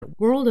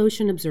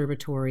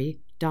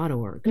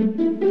worldoceanobservatory.org.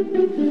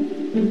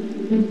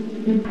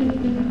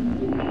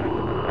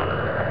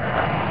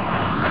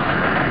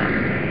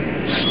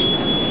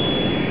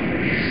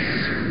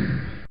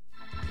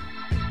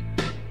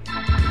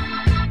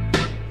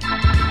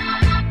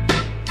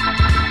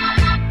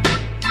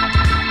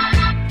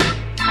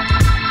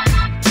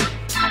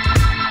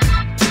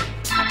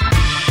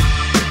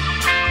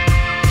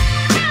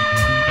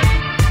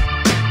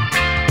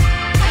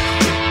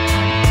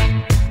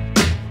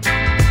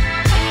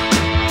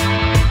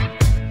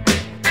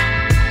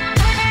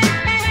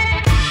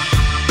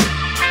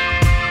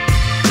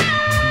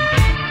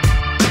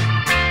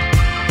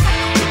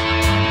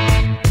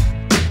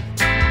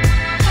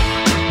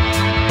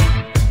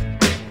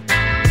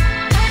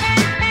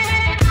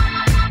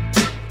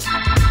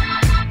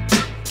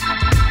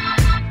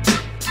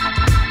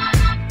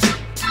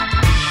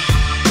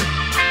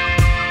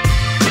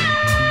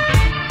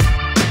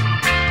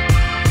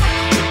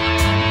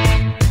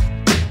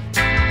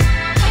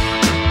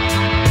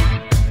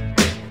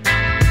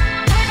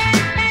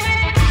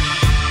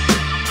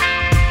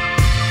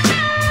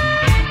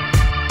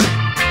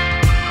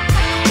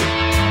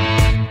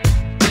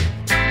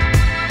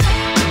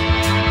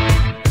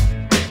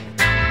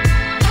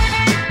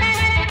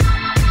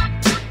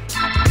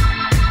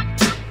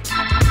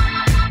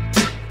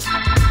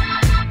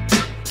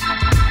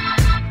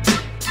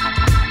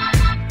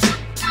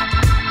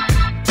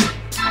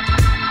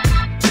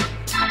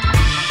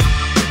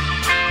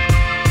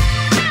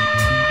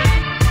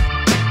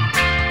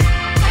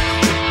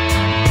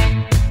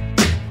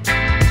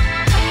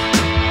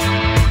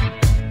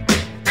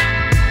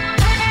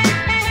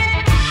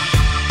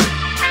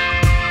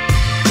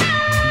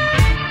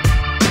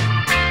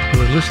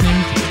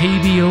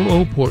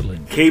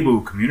 Portland.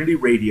 KBOO Community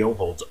Radio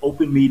holds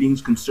open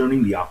meetings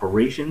concerning the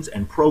operations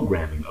and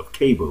programming of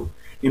KBOO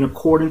in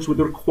accordance with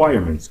the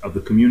requirements of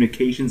the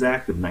Communications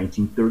Act of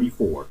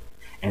 1934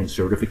 and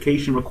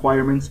certification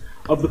requirements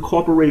of the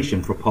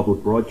Corporation for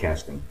Public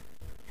Broadcasting.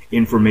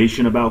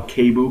 Information about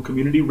KBOO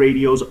Community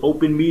Radio's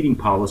open meeting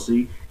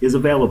policy is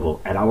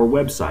available at our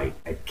website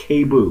at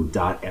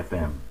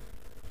kboo.fm.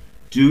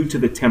 Due to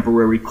the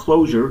temporary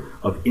closure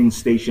of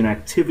in-station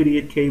activity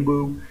at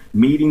KBOO,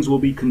 meetings will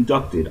be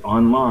conducted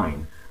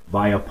online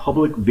via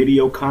public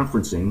video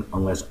conferencing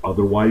unless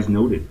otherwise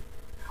noted.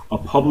 A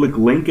public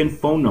link and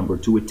phone number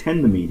to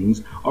attend the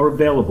meetings are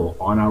available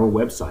on our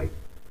website.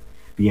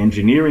 The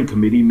Engineering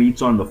Committee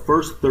meets on the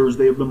first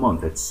Thursday of the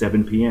month at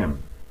 7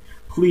 p.m.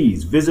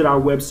 Please visit our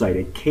website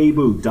at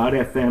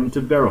kboo.fm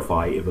to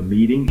verify if a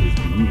meeting is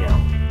being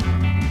held.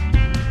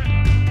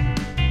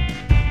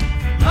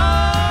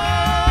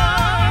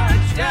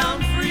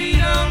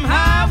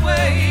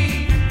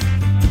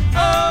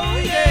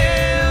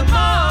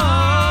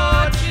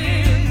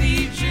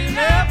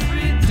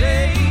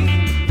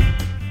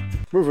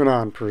 Moving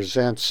On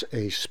presents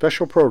a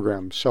special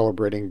program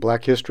celebrating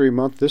Black History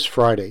Month this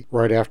Friday,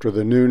 right after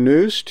the noon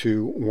news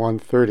to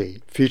 1:30.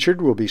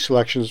 Featured will be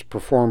selections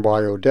performed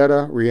by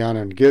Odetta,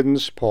 Rhiannon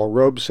Giddens, Paul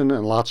Robeson,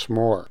 and lots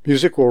more.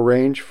 Music will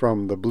range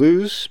from the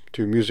blues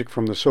to music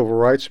from the Civil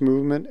Rights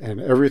Movement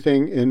and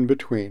everything in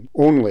between.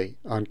 Only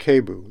on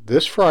KBOO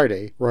this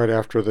Friday, right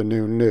after the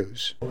noon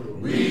news.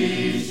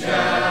 We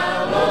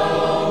shall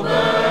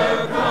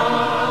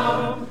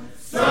overcome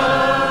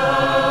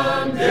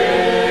someday.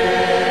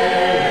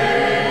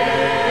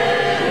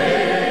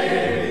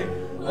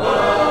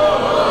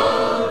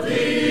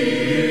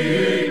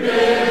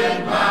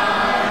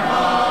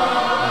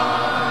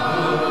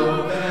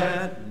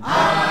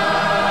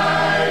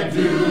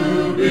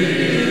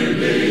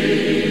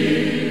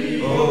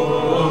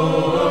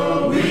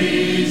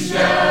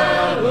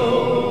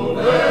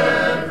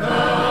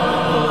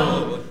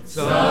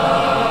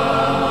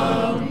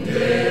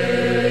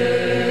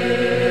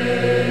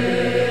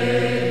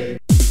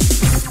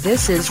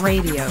 This is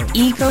Radio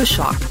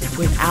Ecoshock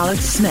with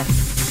Alex Smith.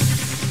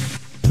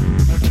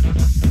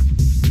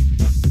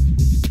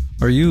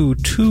 Are you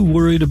too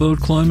worried about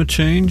climate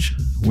change?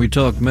 We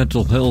talk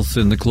mental health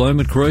in the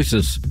climate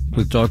crisis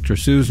with Dr.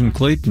 Susan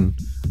Clayton,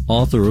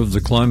 author of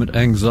the Climate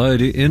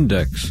Anxiety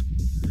Index.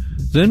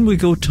 Then we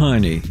go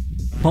tiny.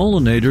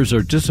 Pollinators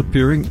are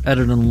disappearing at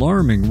an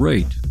alarming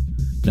rate.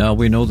 Now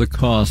we know the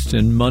cost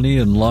in money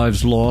and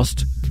lives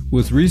lost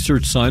with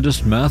research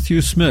scientist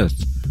Matthew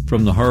Smith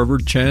from the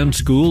Harvard Chan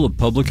School of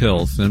Public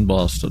Health in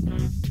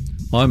Boston.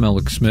 I'm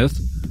Alex Smith.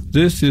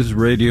 This is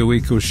Radio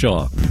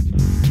Ecoshock.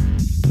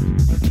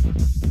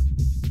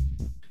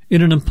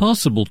 In an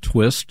impossible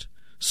twist,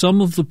 some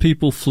of the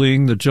people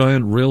fleeing the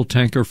giant rail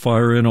tanker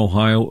fire in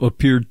Ohio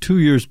appeared 2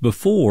 years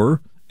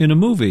before in a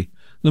movie.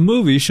 The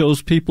movie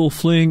shows people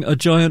fleeing a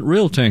giant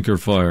rail tanker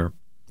fire.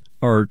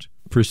 Art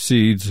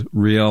precedes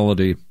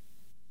reality.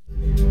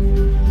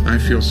 I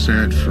feel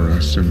sad for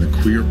us and the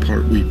queer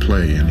part we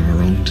play in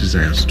our own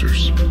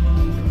disasters.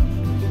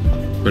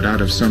 But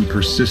out of some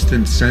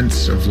persistent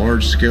sense of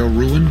large-scale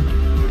ruin,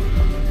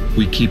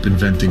 we keep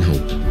inventing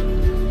hope.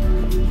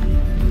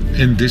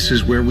 And this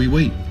is where we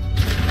wait.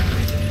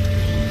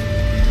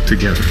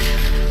 Together.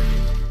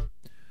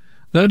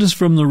 That is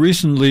from the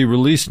recently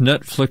released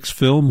Netflix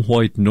film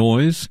White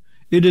Noise.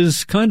 It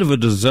is kind of a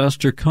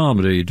disaster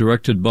comedy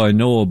directed by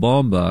Noah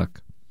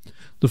Baumbach.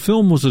 The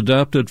film was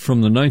adapted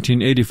from the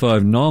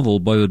 1985 novel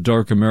by the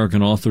dark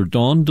American author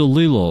Don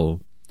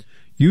DeLillo.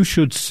 You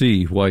should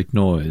see White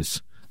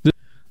Noise.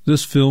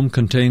 This film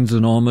contains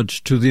an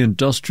homage to the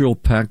industrial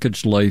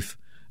packaged life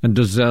and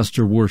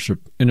disaster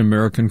worship in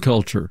American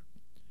culture.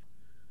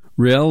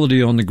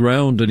 Reality on the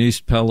ground in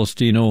East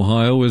Palestine,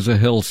 Ohio, is a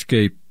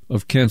hellscape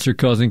of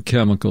cancer-causing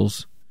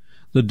chemicals.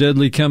 The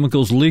deadly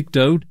chemicals leaked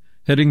out,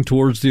 heading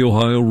towards the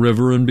Ohio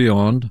River and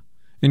beyond.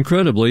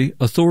 Incredibly,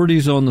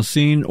 authorities on the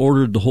scene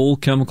ordered the whole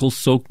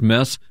chemical-soaked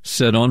mess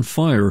set on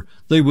fire.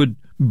 They would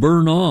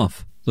burn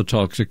off the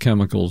toxic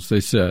chemicals,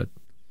 they said.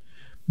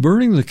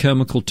 Burning the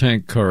chemical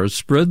tank cars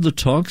spread the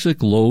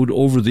toxic load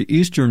over the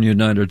eastern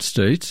United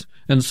States,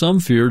 and some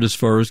feared as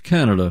far as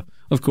Canada.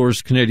 Of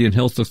course, Canadian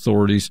health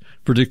authorities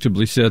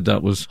predictably said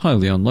that was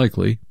highly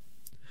unlikely.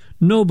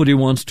 Nobody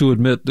wants to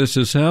admit this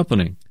is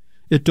happening.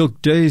 It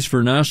took days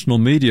for national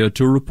media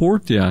to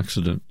report the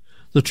accident.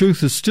 The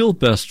truth is still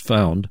best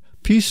found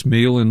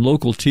piecemeal in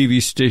local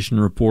TV station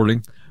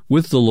reporting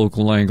with the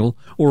local angle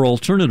or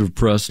alternative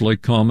press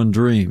like Common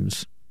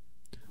Dreams.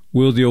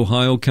 Will the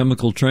Ohio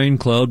chemical train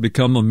cloud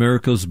become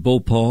America's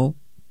Bhopal?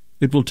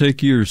 It will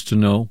take years to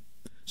know.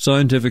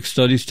 Scientific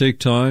studies take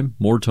time,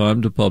 more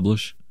time to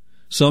publish.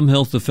 Some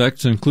health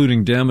effects,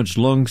 including damaged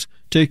lungs,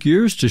 take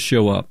years to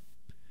show up.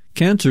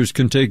 Cancers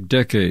can take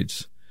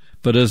decades.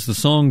 But as the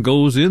song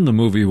goes in the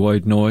movie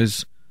White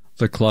Noise,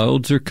 the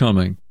clouds are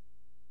coming.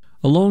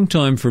 A long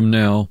time from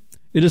now,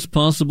 it is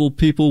possible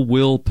people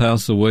will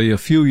pass away a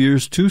few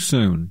years too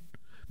soon,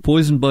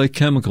 poisoned by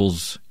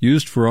chemicals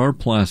used for our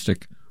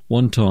plastic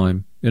one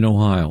time in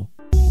Ohio.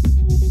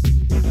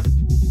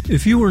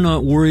 If you are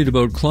not worried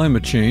about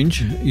climate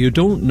change, you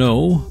don't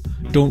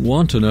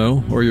want to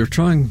know, or you're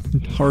trying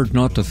hard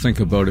not to think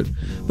about it,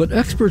 but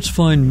experts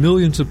find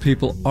millions of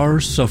people are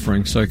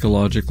suffering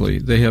psychologically.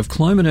 They have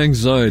climate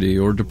anxiety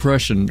or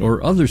depression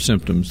or other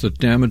symptoms that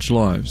damage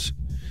lives.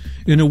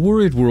 In a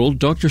worried world,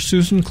 Dr.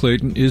 Susan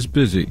Clayton is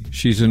busy.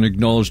 She's an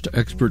acknowledged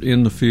expert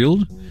in the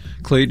field.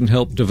 Clayton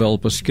helped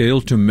develop a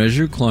scale to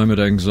measure climate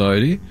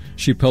anxiety.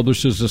 She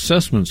publishes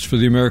assessments for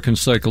the American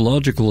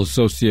Psychological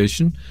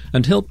Association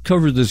and helped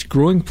cover this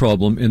growing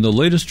problem in the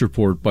latest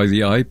report by the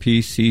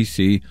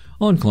IPCC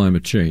on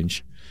climate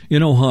change.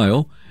 In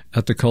Ohio,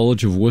 at the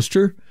College of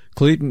Worcester,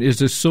 Clayton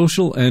is a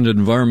social and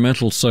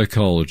environmental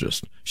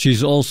psychologist.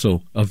 She's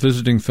also a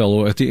visiting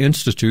fellow at the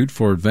Institute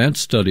for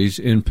Advanced Studies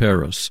in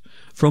Paris.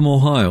 From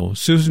Ohio,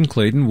 Susan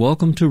Clayton,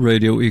 welcome to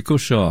Radio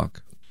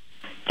Ecoshock.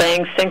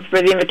 Thanks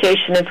for the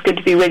invitation. It's good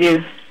to be with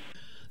you.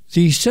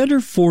 The Center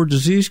for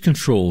Disease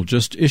Control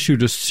just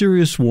issued a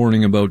serious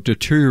warning about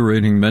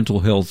deteriorating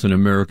mental health in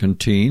American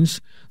teens.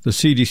 The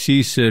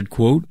CDC said,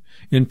 quote,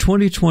 in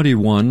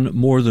 2021,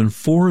 more than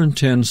 4 in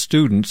 10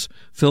 students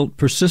felt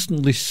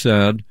persistently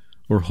sad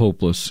or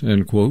hopeless,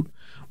 end quote.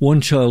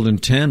 1 child in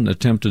 10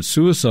 attempted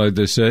suicide,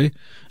 they say.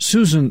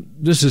 Susan,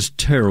 this is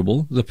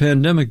terrible. The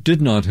pandemic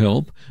did not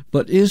help,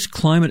 but is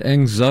climate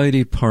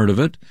anxiety part of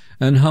it?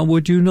 And how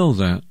would you know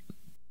that?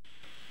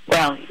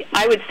 Well,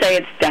 I would say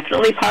it's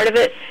definitely part of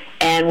it,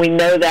 and we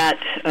know that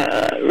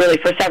really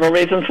for several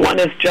reasons. One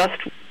is just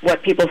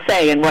what people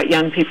say and what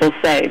young people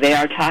say. They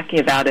are talking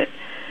about it.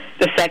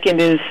 The second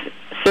is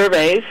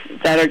surveys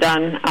that are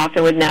done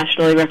often with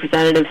nationally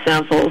representative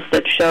samples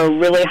that show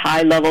really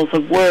high levels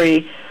of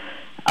worry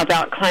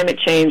about climate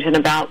change and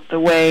about the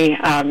way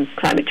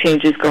climate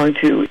change is going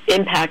to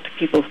impact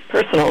people's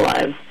personal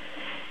lives.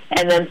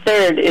 And then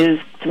third is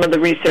some of the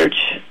research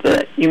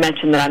that you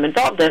mentioned that I'm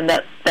involved in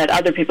that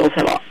other people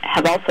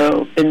have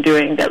also been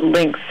doing that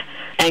links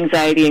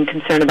anxiety and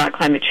concern about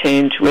climate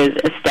change with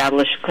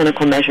established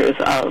clinical measures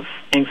of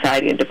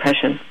anxiety and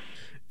depression.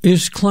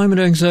 Is climate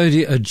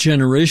anxiety a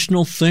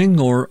generational thing,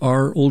 or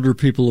are older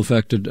people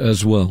affected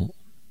as well?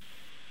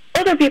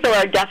 Older people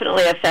are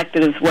definitely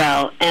affected as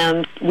well,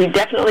 and we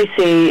definitely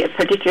see,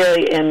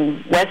 particularly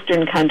in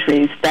Western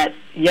countries, that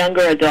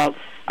younger adults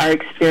are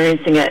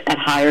experiencing it at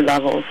higher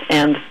levels,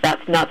 and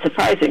that's not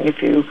surprising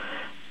if you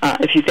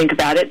think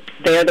about it.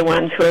 They're the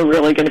ones who are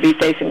really going to be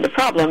facing the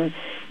problem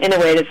in a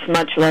way that's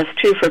much less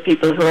true for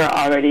people who are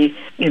already,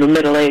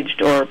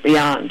 middle-aged or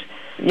beyond.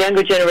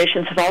 Younger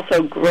generations have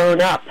also grown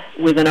up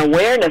with an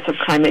awareness of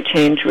climate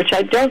change, which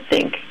I don't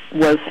think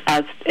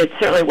it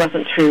certainly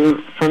wasn't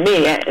true for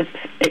me,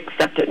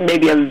 except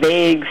maybe a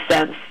vague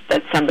sense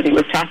that somebody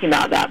was talking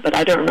about that, but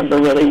I don't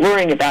remember really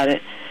worrying about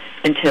it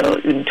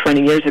until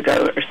 20 years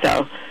ago or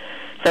so.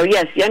 So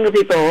yes, younger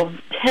people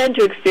tend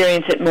to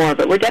experience it more,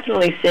 but we're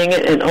definitely seeing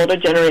it in older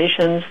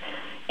generations,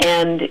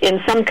 and in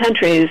some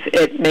countries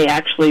it may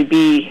actually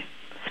be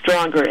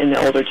stronger in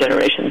the older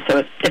generation.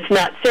 So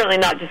it's certainly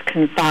not just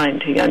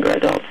confined to younger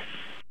adults.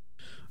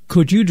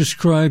 Could you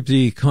describe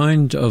the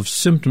kind of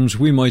symptoms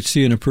we might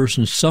see in a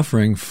person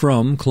suffering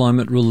from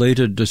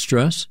climate-related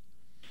distress?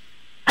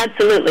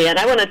 Absolutely, and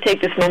I want to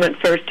take this moment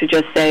first to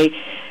just say,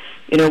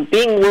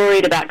 being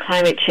worried about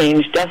climate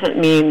change doesn't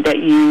mean that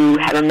you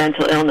have a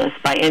mental illness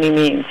by any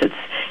means.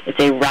 It's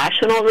a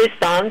rational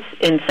response.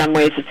 In some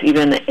ways, it's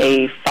even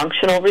a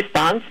functional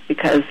response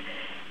because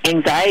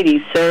anxiety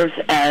serves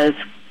as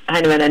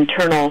kind of an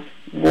internal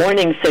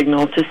warning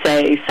signal to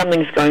say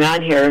something's going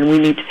on here and we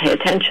need to pay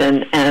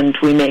attention and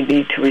we may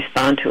need to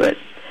respond to it.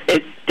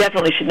 It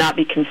definitely should not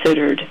be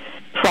considered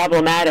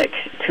problematic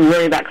to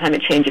worry about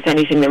climate change, if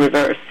anything, the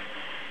reverse.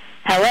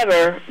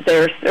 However,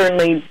 there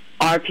certainly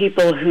are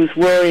people whose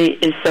worry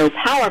is so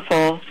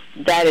powerful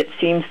that it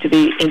seems to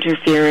be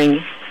interfering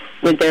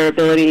with their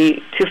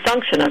ability to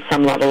function at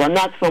some level, and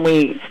that's when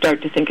we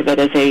start to think of it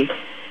as a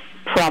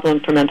problem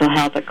for mental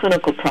health, a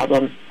clinical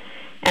problem.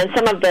 And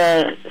some of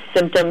the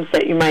symptoms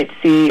that you might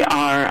see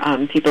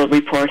are people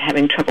report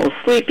having trouble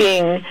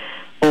sleeping,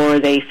 or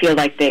they feel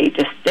like they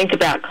just think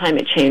about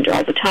climate change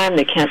all the time.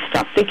 They can't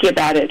stop thinking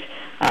about it.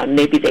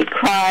 Maybe they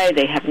cry,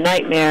 they have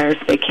nightmares,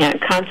 they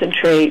can't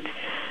concentrate.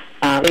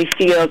 They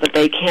feel that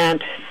they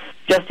can't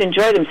just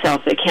enjoy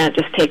themselves. They can't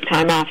just take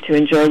time off to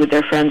enjoy with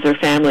their friends or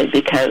family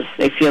because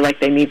they feel like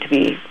they need to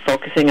be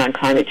focusing on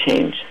climate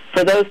change.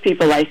 For those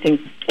people, I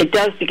think it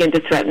does begin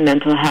to threaten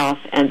mental health,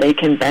 and they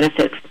can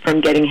benefit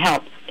from getting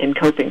help in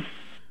coping.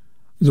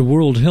 The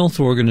World Health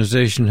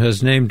Organization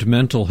has named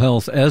mental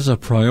health as a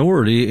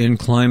priority in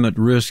climate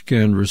risk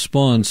and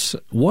response.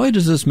 Why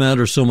does this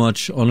matter so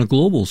much on a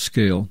global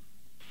scale?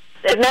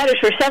 It matters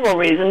for several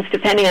reasons,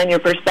 depending on your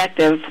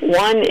perspective.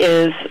 One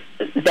is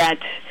that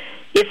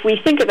if we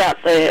think about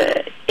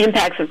the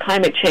impacts of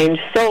climate change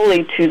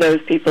solely to those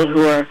people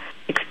who are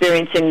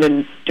experiencing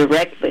them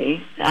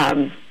directly,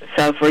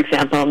 so for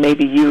example,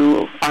 maybe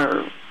you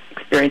are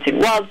experiencing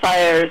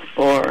wildfires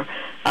or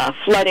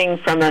flooding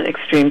from an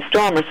extreme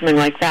storm or something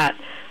like that,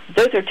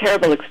 those are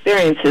terrible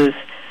experiences,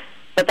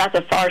 but that's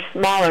a far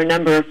smaller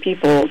number of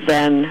people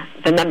than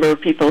the number of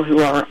people who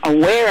are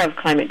aware of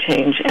climate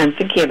change and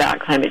thinking about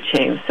climate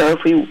change. So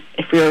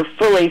if we are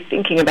fully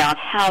thinking about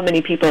how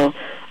many people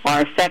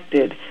are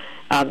affected,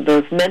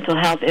 those mental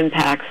health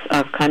impacts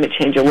of climate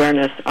change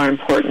awareness are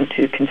important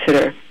to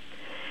consider.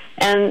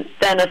 And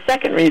then a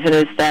second reason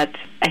is that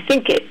I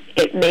think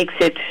it makes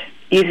it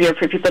easier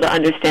for people to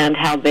understand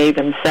how they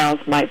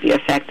themselves might be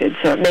affected.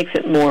 So it makes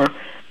it more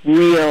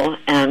real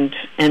and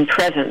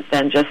present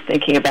than just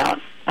thinking about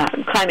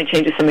climate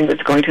change is something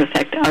that's going to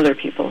affect other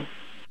people.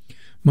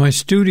 My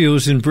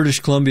studio's in British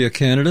Columbia,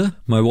 Canada.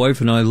 My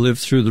wife and I lived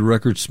through the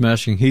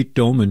record-smashing heat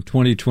dome in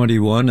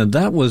 2021, and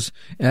that was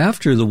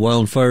after the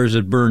wildfires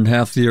had burned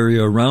half the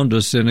area around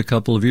us in a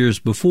couple of years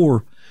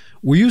before.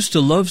 We used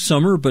to love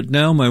summer, but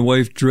now my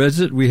wife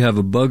dreads it. We have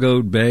a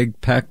bug-out bag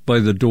packed by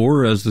the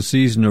door as the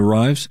season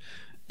arrives.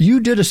 You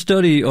did a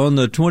study on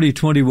the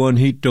 2021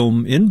 heat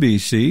dome in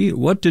BC.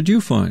 What did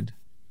you find?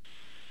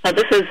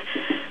 This is,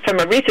 from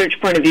a research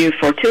point of view,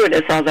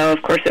 fortuitous, although,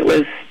 of course, it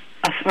was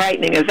a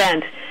frightening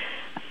event.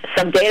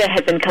 Some data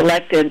had been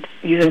collected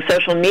using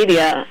social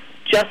media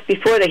just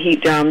before the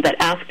heat dome that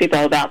asked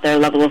people about their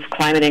level of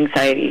climate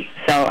anxiety.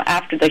 So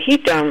after the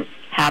heat dome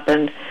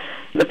happened,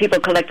 the people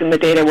collecting the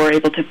data were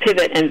able to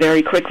pivot and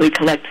very quickly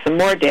collect some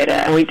more data,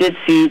 and we did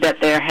see that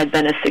there had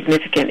been a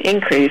significant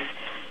increase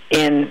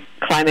in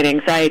climate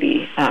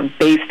anxiety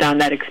based on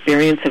that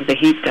experience of the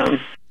heat dome.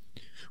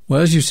 Well,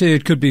 as you say,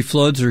 it could be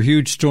floods or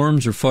huge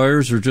storms or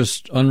fires or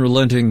just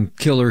unrelenting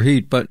killer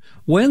heat, but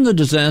when the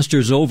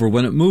disaster's over,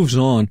 when it moves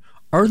on,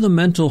 are the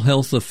mental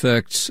health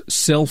effects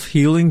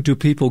self-healing? Do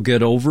people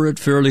get over it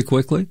fairly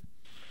quickly?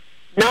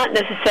 Not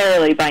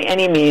necessarily by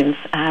any means.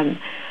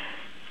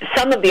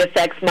 Some of the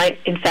effects might,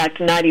 in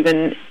fact, not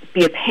even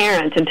be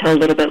apparent until a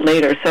little bit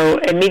later. So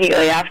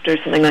immediately after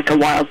something like a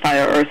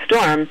wildfire or a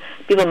storm,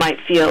 people might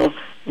feel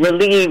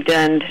relieved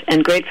and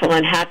grateful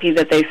and happy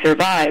that they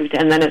survived,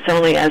 and then it's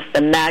only as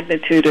the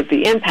magnitude of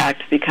the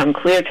impact become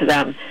clear to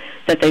them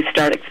that they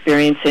start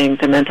experiencing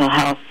the mental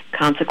health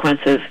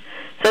consequences.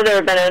 So there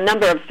have been a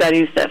number of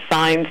studies that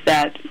find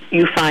that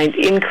you find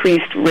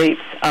increased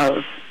rates of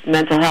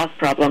mental health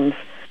problems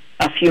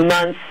a few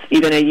months,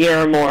 even a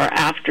year or more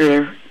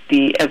after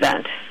the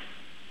event.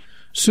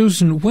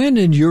 Susan, when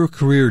in your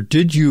career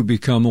did you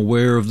become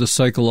aware of the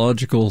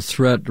psychological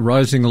threat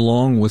rising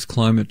along with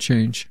climate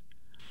change?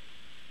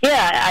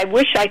 Yeah, I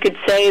wish I could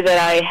say that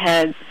I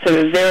had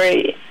sort of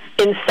very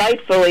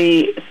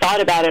insightfully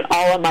thought about it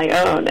all on my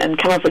own and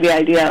come up with the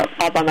idea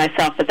all by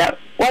myself, but that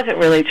wasn't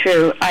really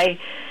true. I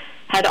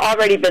had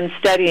already been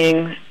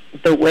studying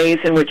the ways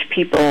in which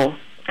people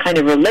kind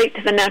of relate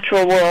to the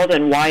natural world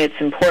and why it's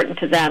important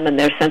to them and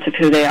their sense of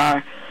who they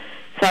are.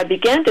 So I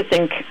began to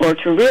think, or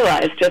to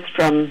realize just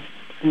from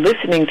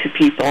listening to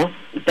people,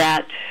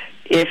 that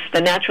if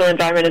the natural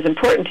environment is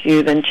important to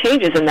you, then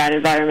changes in that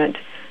environment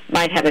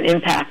might have an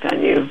impact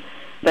on you.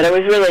 But I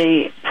was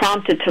really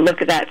prompted to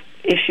look at that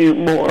issue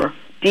more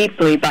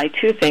deeply by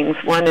two things.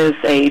 One is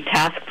a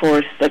task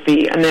force that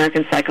the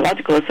American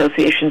Psychological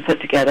Association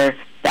put together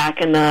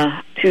back in the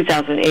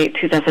 2008,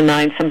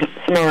 2009,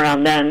 somewhere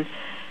around then.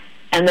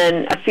 And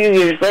then a few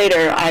years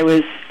later, I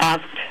was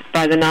asked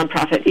by the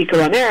nonprofit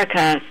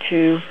Eco-America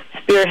to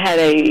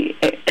spearhead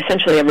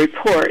essentially a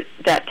report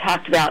that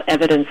talked about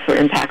evidence for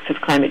impacts of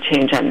climate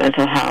change on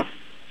mental health.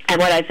 And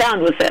what I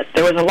found was that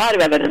there was a lot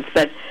of evidence,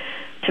 but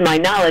to my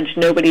knowledge,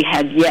 nobody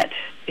had yet,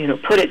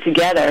 put it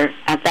together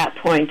at that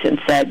point and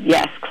said,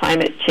 yes,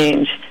 climate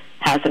change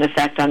has an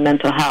effect on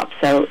mental health.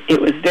 So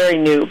it was very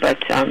new,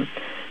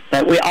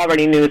 but we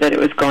already knew that it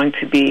was going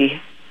to be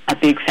a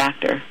big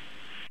factor.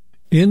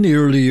 In the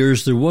early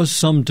years, there was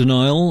some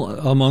denial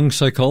among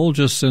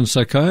psychologists and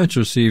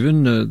psychiatrists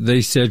even.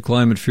 They said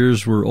climate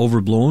fears were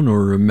overblown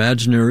or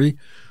imaginary.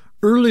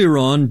 Earlier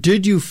on,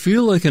 did you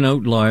feel like an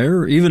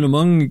outlier, even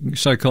among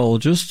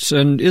psychologists,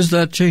 and is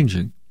that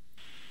changing?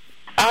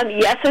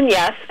 Yes and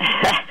yes.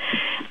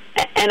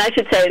 And I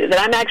should say that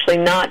I'm actually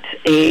not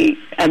a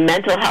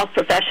mental health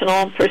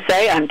professional per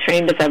se. I'm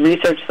trained as a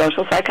research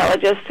social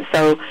psychologist,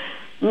 so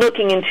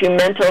looking into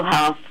mental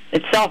health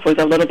itself was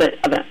a little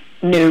bit of a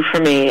new for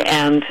me,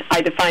 and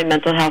I define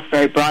mental health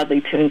very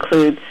broadly to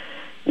include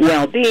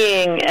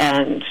well-being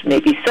and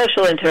maybe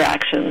social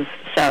interactions,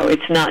 so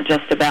it's not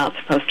just about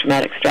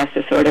post-traumatic stress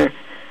disorder.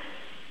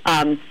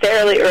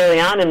 Fairly early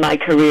on in my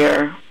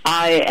career,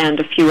 I and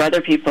a few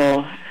other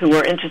people who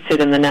were interested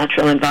in the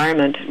natural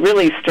environment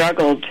really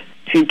struggled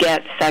to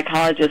get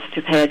psychologists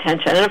to pay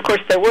attention. And of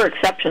course there were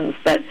exceptions,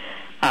 but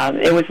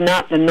it was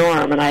not the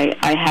norm, and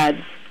I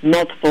had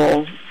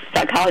multiple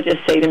psychologists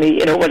say to me,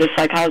 what does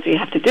psychology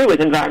have to do with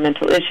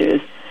environmental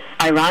issues?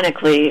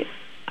 Ironically,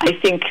 I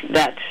think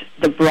that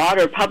the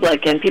broader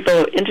public and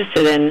people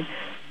interested in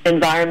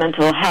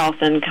environmental health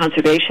and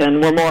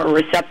conservation were more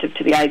receptive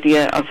to the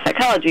idea of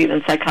psychology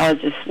than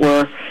psychologists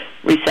were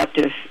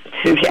receptive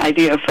to the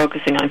idea of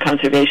focusing on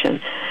conservation.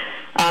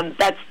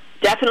 That's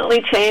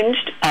definitely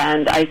changed,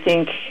 and I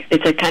think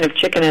it's a kind of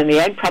chicken and the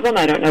egg problem.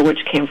 I don't know which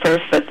came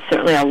first, but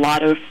certainly a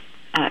lot of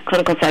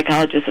clinical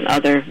psychologists and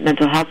other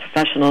mental health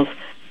professionals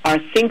are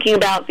thinking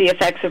about the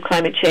effects of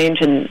climate change,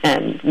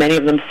 and many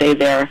of them say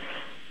their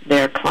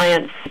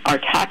clients are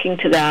talking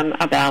to them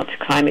about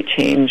climate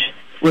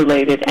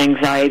change-related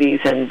anxieties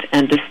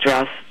and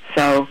distress.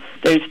 So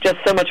there's just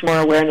so much more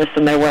awareness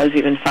than there was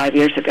even 5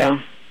 years ago.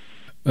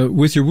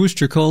 With your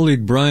Worcester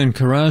colleague Brian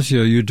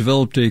Carazia, you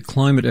developed a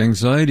climate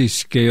anxiety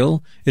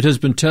scale. It has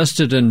been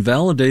tested and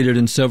validated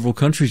in several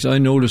countries. I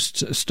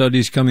noticed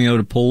studies coming out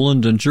of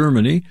Poland and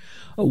Germany.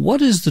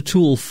 What is the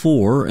tool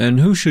for, and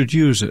who should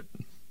use it?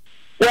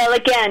 Well,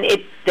 again,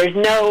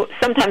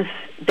 sometimes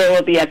there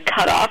will be a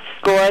cutoff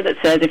score that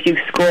says if you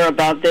score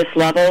above this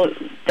level,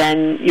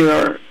 then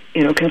you're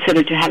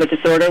considered to have a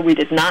disorder. We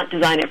did not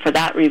design it for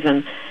that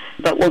reason.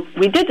 But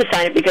we did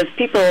design it because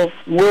people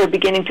were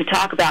beginning to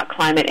talk about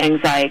climate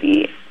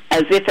anxiety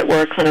as if it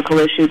were a clinical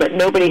issue, but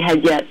nobody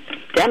had yet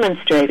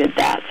demonstrated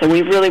that. So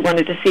we really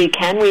wanted to see,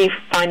 can we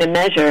find a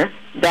measure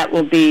that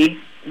will be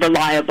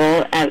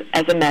reliable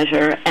as a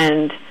measure?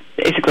 And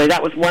basically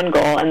that was one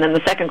goal. And then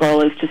the second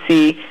goal is to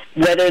see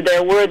whether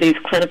there were these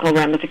clinical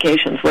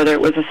ramifications, whether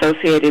it was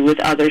associated with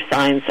other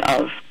signs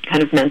of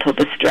kind of mental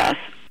distress.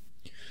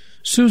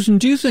 Susan,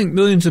 do you think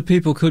millions of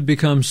people could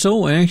become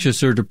so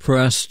anxious or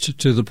depressed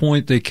to the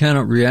point they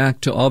cannot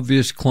react to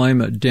obvious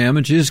climate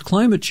damage? Is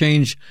climate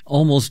change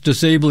almost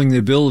disabling the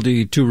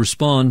ability to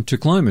respond to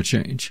climate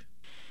change?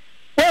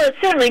 Well, it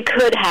certainly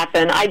could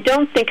happen. I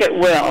don't think it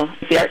will.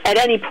 At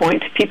any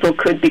point, people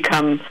could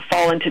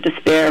fall into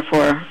despair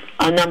for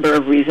a number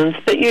of reasons,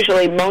 but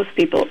usually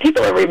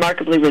people are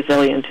remarkably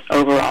resilient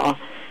overall.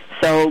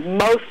 So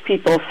most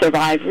people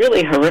survive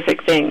really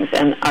horrific things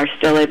and are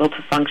still able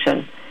to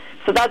function.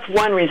 So that's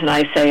one reason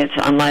I say it's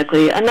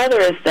unlikely. Another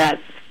is that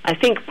I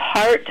think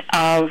part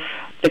of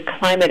the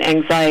climate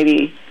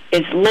anxiety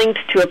is linked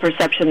to a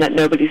perception that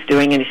nobody's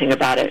doing anything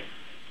about it.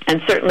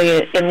 And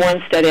certainly in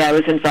one study I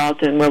was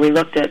involved in where we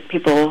looked at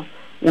people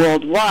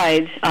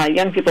worldwide,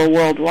 young people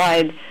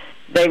worldwide,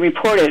 they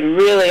reported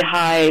really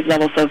high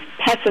levels of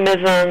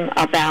pessimism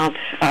about,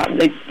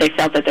 they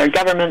felt that their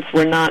governments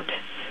were not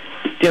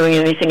doing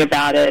anything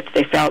about it.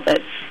 They felt that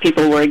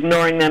people were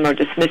ignoring them or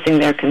dismissing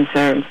their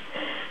concerns.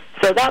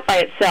 So that by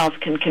itself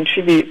can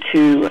contribute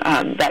to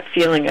that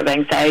feeling of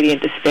anxiety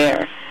and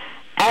despair.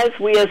 As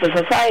we as a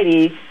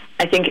society,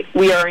 I think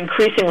we are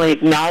increasingly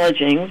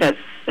acknowledging that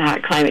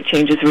climate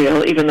change is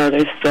real, even though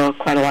there's still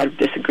quite a lot of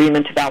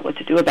disagreement about what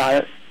to do about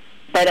it.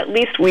 But at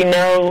least we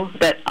know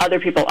that other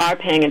people are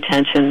paying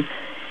attention,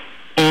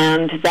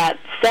 and that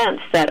sense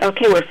that,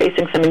 okay, we're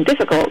facing something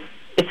difficult,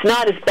 it's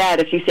not as bad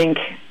if you think,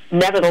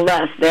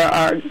 nevertheless, there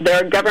are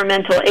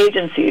governmental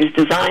agencies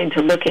designed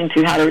to look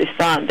into how to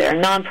respond. There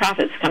are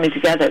nonprofits coming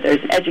together.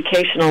 There's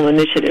educational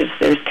initiatives.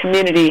 There's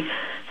community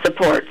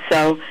support.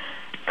 So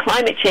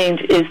climate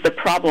change is the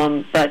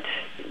problem, but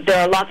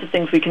there are lots of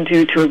things we can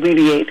do to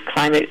alleviate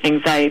climate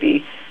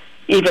anxiety,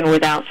 even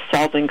without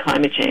solving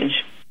climate change.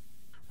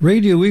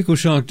 Radio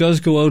Ecoshock does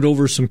go out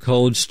over some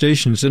college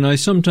stations, and I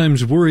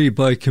sometimes worry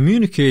by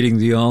communicating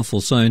the awful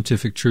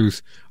scientific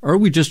truth, are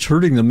we just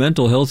hurting the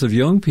mental health of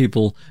young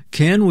people?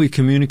 Can we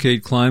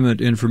communicate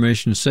climate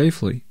information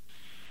safely?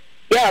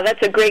 Yeah,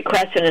 that's a great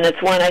question, and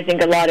it's one I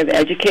think a lot of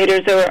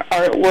educators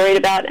are worried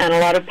about, and a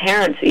lot of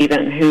parents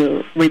even,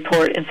 who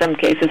report in some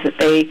cases that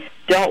they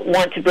don't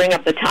want to bring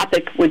up the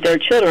topic with their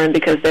children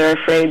because they're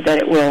afraid that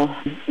it will,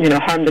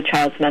 harm the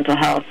child's mental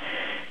health.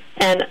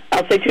 And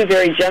I'll say two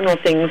very general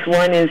things.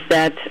 One is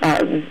that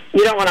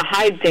you don't want to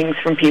hide things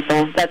from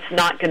people. That's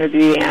not going to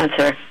be the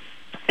answer,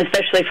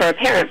 especially for a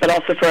parent, but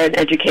also for an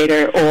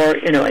educator or,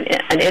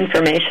 an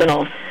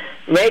informational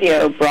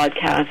radio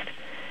broadcast.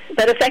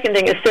 But a second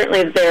thing is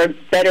certainly that there are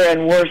better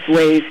and worse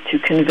ways to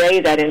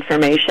convey that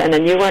information,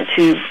 and you want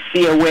to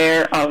be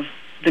aware of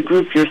the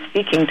group you're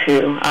speaking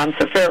to.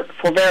 So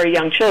for very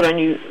young children,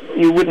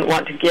 you wouldn't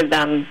want to give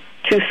them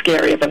too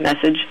scary of a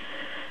message.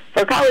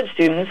 For college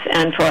students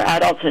and for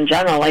adults in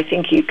general, I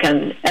think you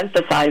can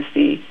emphasize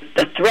the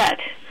threat,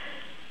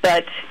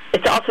 but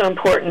it's also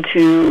important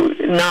to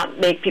not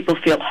make people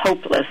feel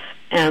hopeless.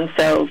 And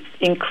so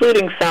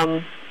including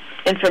some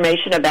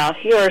information about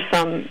here are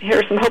some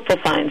hopeful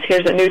signs.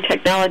 Here's a new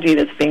technology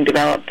that's being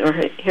developed, or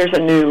here's a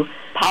new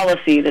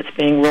policy that's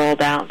being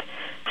rolled out.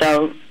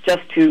 So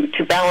just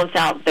to balance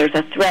out, there's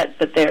a threat,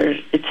 but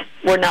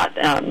we're not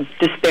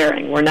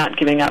despairing. We're not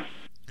giving up.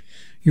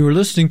 You are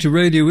listening to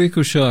Radio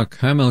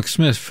Ecoshock. I'm Alex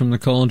Smith from the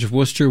College of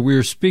Worcester. We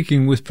are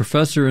speaking with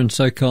professor and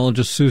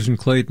psychologist Susan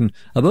Clayton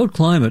about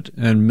climate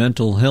and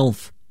mental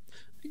health.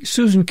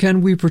 Susan,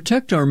 can we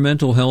protect our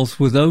mental health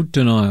without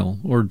denial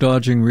or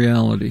dodging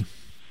reality?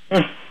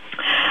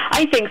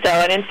 I think so,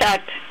 and in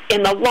fact,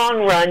 in the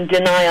long run,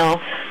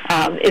 denial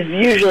is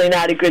usually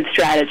not a good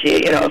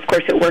strategy. Of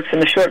course, it works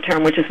in the short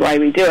term, which is why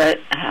we do it.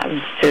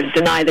 To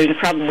deny there's a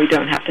problem, we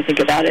don't have to think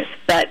about it.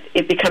 But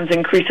it becomes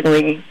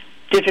increasingly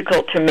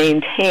difficult to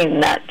maintain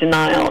that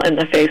denial in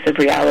the face of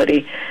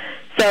reality.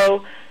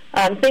 So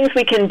things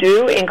we can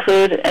do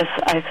include, as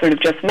I sort of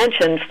just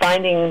mentioned,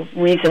 finding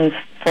reasons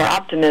for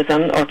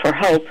optimism or for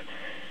hope,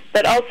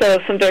 but also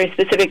some very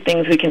specific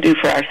things we can do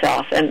for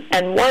ourselves.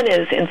 And one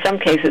is, in some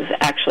cases,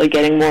 actually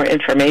getting more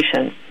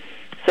information.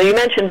 So you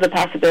mentioned the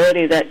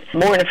possibility that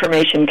more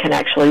information can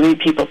actually lead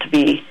people to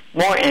be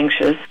more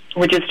anxious,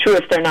 which is true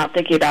if they're not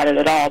thinking about it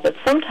at all. But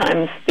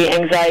sometimes the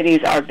anxieties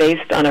are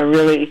based on a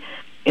really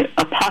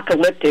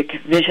apocalyptic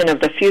vision of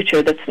the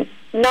future that's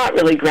not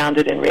really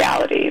grounded in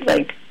reality.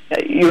 Like,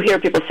 you hear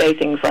people say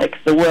things like,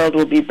 the world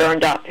will be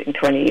burned up in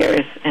 20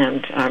 years,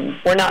 and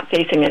we're not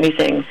facing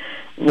anything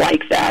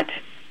like that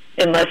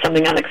unless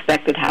something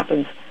unexpected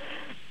happens.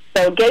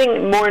 So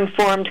getting more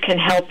informed can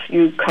help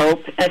you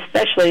cope,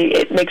 especially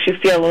it makes you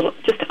feel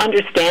just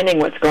understanding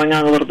what's going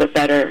on a little bit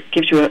better,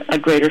 gives you a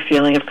greater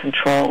feeling of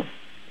control.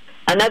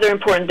 Another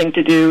important thing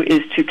to do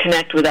is to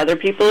connect with other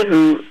people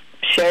who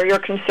share your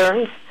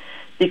concerns,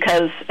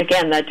 because,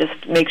 again, that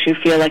just makes you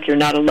feel like you're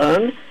not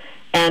alone,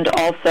 and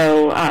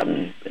also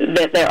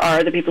that there are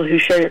other people who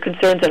share your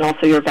concerns and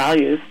also your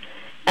values.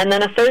 And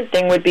then a third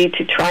thing would be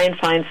to try and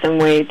find some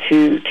way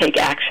to take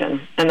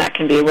action, and that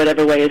can be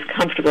whatever way is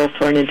comfortable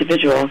for an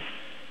individual.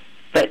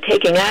 But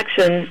taking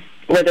action,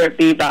 whether it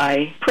be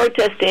by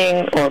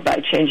protesting or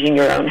by changing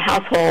your own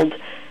household,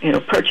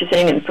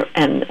 purchasing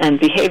and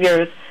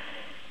behaviors,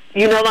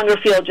 you no longer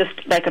feel just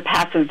like a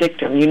passive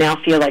victim. You now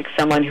feel like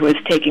someone who is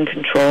taking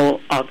control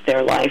of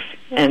their life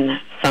in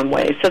some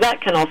way. So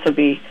that can also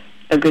be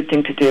a good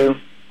thing to do.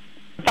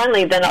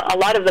 Finally, then a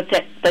lot of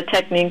the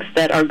techniques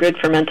that are good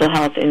for mental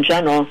health in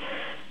general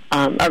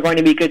are going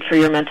to be good for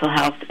your mental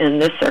health in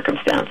this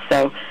circumstance.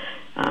 So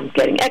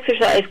getting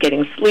exercise,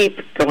 getting sleep,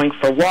 going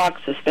for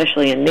walks,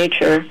 especially in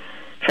nature,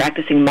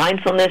 practicing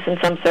mindfulness in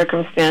some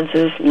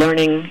circumstances,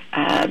 learning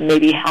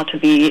maybe how to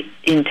be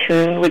in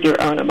tune with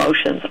your own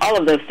emotions. All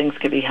of those things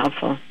can be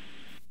helpful.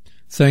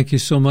 Thank you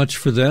so much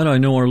for that. I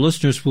know our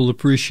listeners will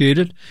appreciate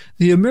it.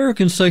 The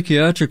American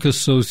Psychiatric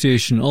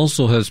Association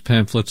also has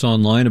pamphlets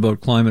online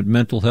about climate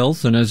mental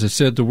health, and as I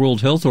said, the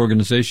World Health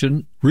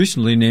Organization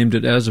recently named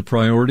it as a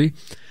priority.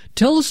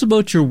 Tell us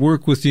about your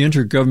work with the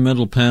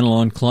Intergovernmental Panel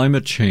on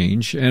Climate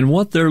Change and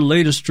what their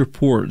latest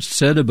report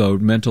said about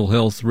mental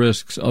health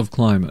risks of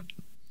climate.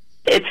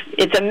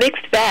 It's a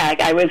mixed bag.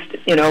 I was,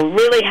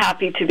 really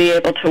happy to be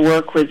able to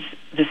work with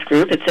this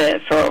group. It's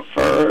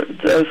for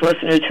those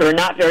listeners who are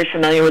not very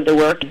familiar with the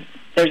work,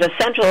 there's a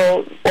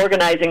central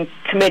organizing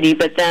committee,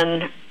 but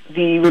then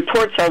the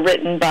reports are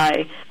written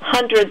by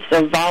hundreds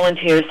of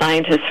volunteer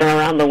scientists from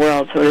around the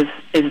world, so it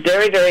is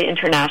very, very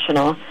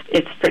international.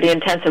 It's pretty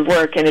intensive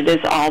work, and it is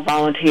all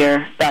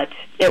volunteer, but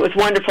it was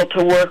wonderful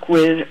to work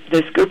with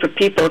this group of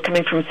people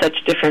coming from such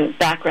different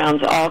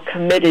backgrounds, all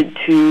committed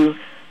to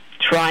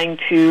trying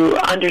to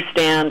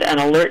understand and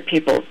alert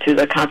people to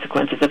the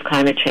consequences of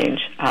climate change.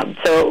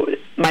 So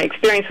my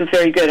experience was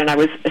very good, and I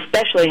was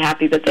especially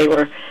happy that they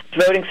were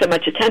devoting so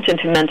much attention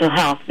to mental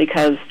health,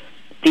 because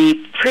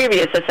the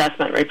previous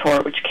assessment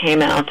report, which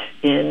came out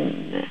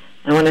in,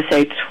 I want to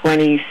say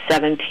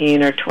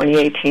 2017 or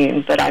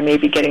 2018, but I may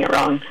be getting it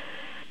wrong,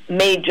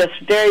 made just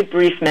very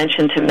brief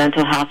mention to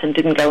mental health and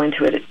didn't go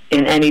into it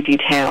in any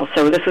detail.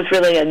 So this was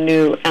really a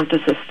new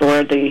emphasis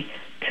for the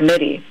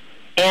committee.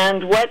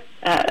 And what,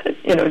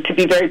 to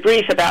be very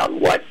brief about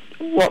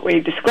what we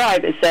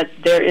describe is that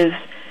there is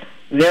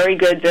very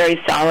good, very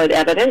solid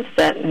evidence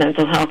that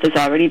mental health is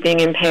already being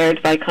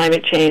impaired by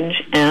climate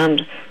change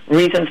and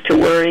reasons to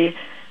worry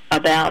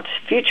about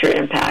future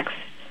impacts.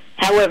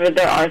 However,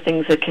 there are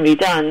things that can be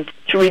done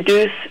to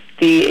reduce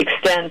the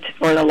extent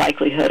or the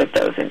likelihood of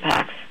those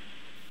impacts.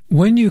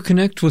 When you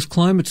connect with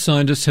climate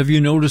scientists, have you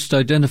noticed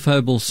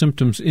identifiable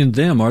symptoms in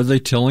them? Are they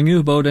telling you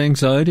about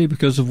anxiety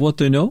because of what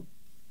they know?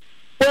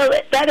 Well,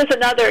 that is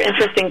another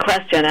interesting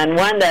question, and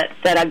one that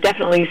I've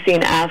definitely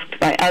seen asked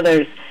by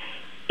others.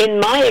 In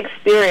my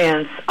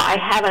experience, I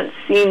haven't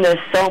seen this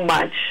so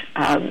much,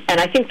 and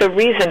I think the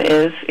reason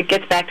is, it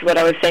gets back to what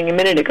I was saying a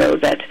minute ago,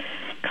 that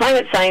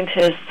climate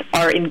scientists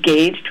are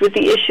engaged with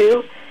the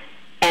issue,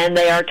 and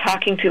they are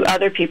talking to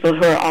other people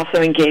who are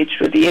also engaged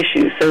with the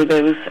issue. So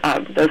those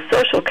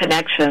social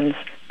connections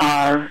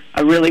are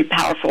a really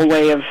powerful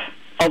way of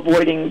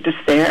avoiding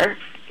despair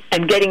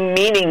and getting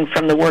meaning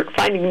from the work,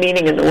 finding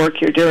meaning in the work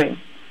you're doing.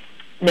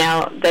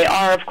 Now, they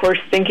are, of course,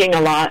 thinking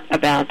a lot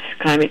about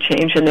climate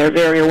change, and they're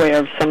very aware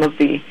of some of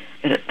the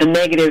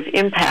negative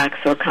impacts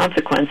or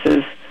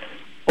consequences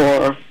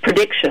or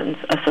predictions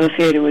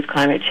associated with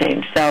climate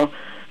change. So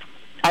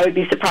I would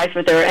be surprised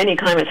if there are any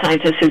climate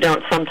scientists who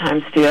don't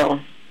sometimes feel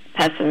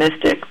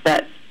pessimistic,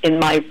 but in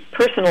my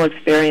personal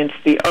experience,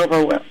 the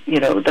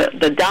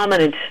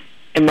dominant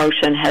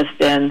emotion has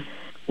been,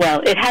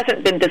 well, it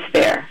hasn't been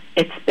despair.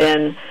 It's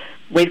been,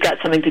 we've got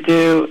something to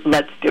do,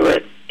 let's do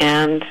it.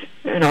 And,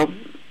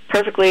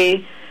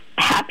 perfectly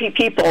happy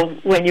people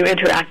when you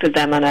interact with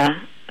them on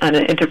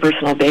an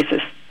interpersonal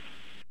basis.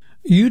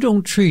 You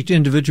don't treat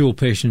individual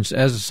patients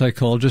as a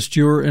psychologist.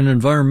 You're an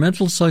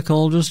environmental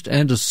psychologist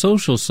and a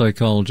social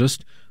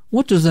psychologist.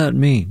 What does that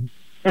mean?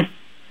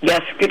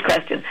 Yes, good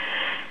question.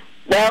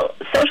 Well,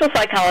 social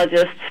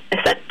psychologists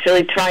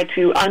essentially try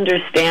to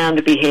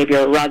understand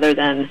behavior rather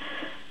than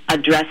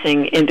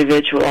addressing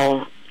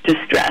individual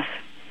distress.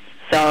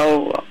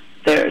 So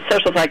the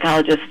social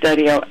psychologists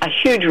study a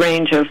huge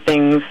range of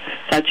things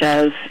such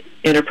as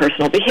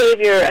interpersonal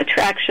behavior,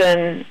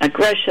 attraction,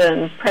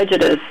 aggression,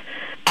 prejudice,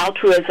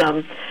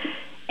 altruism,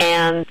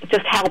 and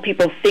just how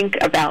people think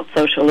about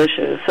social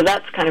issues. So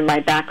that's kind of my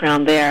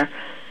background there.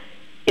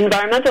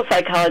 Environmental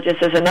psychologist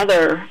is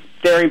another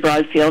very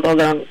broad field,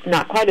 although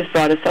not quite as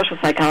broad as social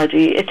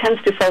psychology. It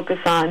tends to focus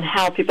on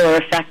how people are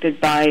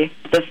affected by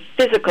the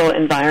physical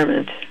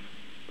environment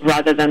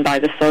rather than by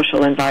the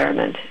social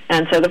environment.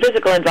 And so the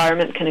physical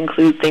environment can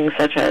include things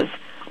such as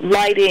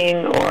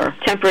lighting or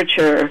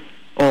temperature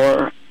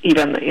or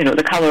even,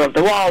 the color of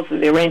the walls or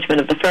the arrangement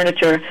of the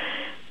furniture.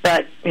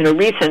 But,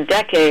 recent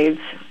decades,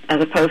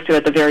 as opposed to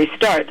at the very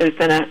start, there's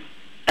been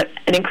an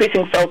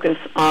increasing focus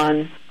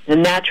on the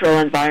natural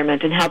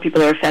environment and how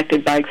people are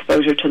affected by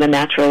exposure to the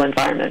natural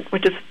environment,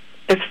 which is,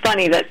 it's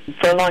funny that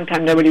for a long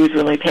time nobody was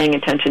really paying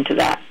attention to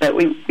that. But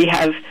we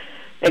have,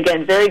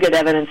 again, very good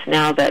evidence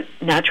now that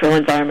natural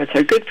environments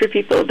are good for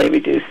people. They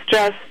reduce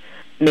stress,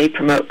 may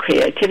promote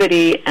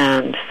creativity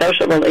and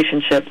social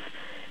relationships,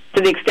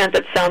 to the extent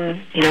that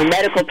some,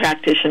 medical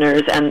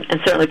practitioners and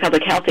certainly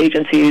public health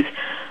agencies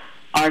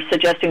are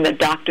suggesting that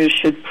doctors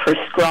should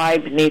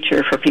prescribe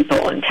nature for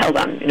people and tell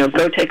them,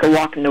 go take a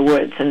walk in the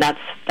woods, and that's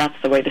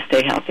the way to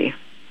stay healthy.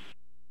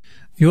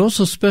 You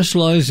also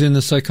specialize in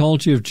the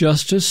psychology of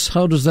justice.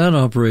 How does that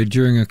operate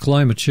during a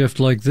climate shift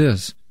like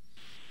this?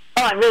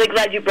 Oh, I'm really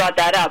glad you brought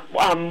that up.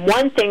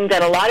 One thing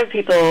that a lot of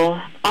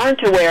people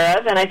aren't aware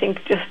of, and I think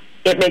just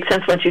it makes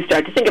sense once you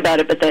start to think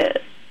about it,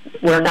 but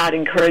we're not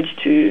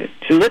encouraged to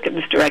look at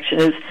this direction,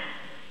 is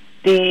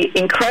the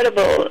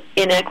incredible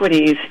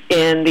inequities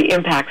in the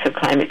impacts of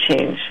climate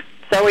change.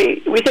 So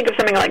we think of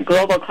something like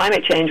global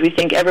climate change, we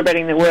think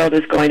everybody in the world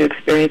is going to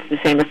experience the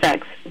same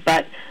effects,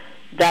 but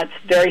that's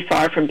very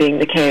far from being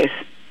the case.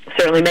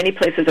 Certainly many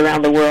places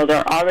around the world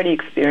are already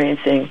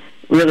experiencing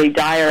really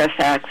dire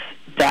effects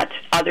that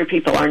other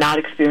people are not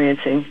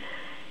experiencing.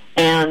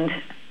 And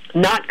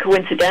not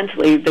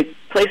coincidentally, the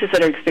places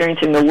that are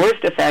experiencing the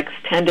worst effects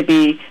tend to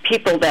be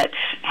people that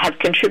have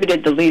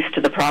contributed the least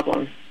to the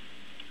problem.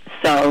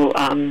 So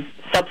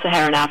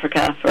sub-Saharan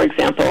Africa, for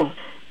example,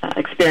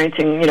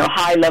 experiencing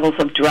high levels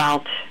of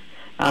drought,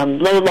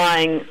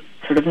 low-lying,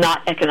 sort of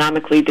not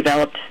economically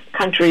developed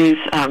countries,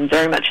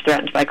 very much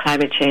threatened by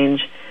climate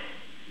change.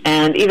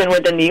 And even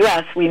within the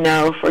U.S., we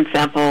know, for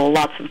example,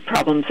 lots of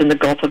problems in the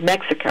Gulf of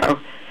Mexico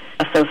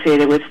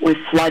associated with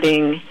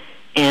flooding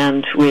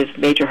and with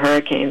major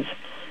hurricanes.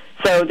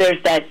 So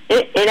there's that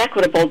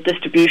inequitable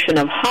distribution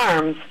of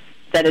harms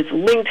that is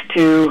linked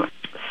to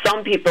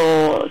some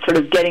people sort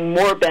of getting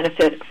more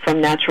benefit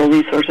from natural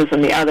resources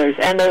than the others.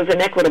 And that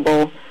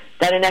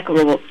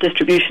inequitable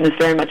distribution is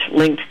very much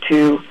linked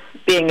to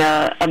being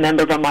a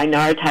member of a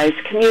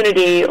minoritized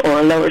community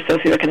or lower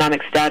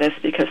socioeconomic status,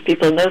 because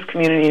people in those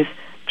communities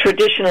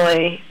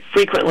traditionally,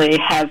 frequently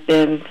have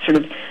been sort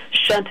of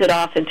shunted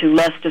off into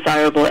less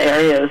desirable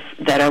areas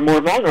that are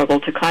more vulnerable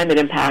to climate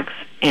impacts.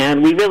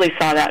 And we really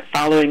saw that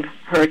following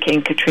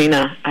Hurricane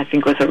Katrina. I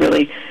think was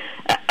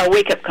a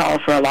wake-up call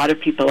for a lot of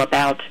people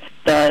about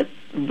the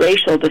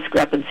racial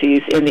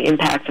discrepancies in the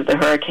impact of the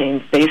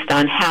hurricanes based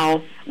on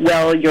how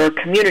well your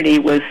community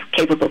was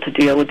capable to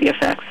deal with the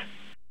effects.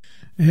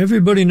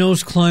 Everybody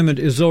knows climate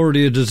is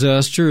already a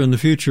disaster and the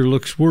future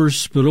looks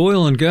worse, but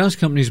oil and gas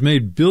companies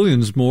made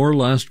billions more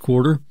last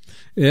quarter.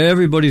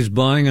 Everybody's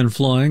buying and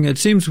flying. It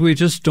seems we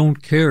just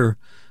don't care.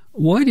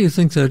 Why do you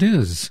think that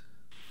is?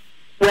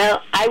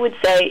 Well, I would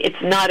say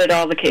it's not at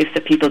all the case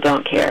that people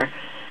don't care.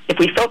 If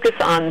we focus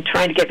on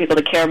trying to get people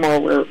to care more,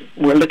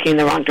 we're looking in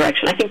the wrong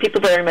direction. I think people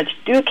very much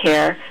do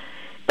care,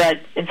 but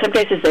in some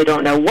cases they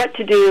don't know what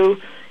to do.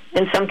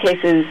 In some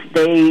cases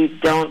they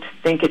don't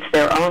think it's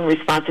their own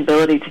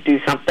responsibility to do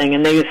something,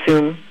 and they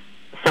assume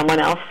someone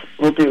else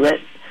will do it.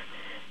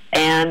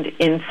 And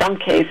in some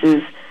cases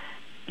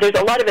there's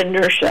a lot of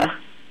inertia.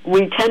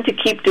 We tend to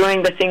keep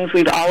doing the things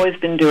we've always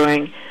been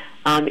doing,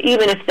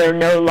 even if they're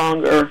no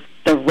longer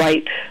the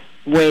right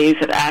ways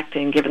of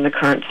acting given the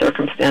current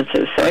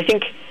circumstances. So I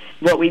think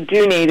what we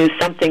do need is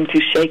something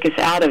to shake us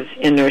out of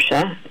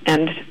inertia,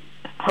 and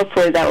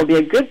hopefully that will be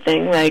a good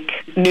thing, like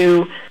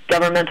new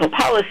governmental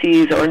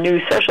policies or new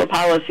social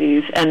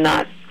policies, and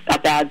not a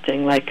bad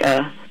thing like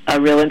a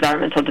real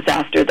environmental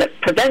disaster that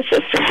prevents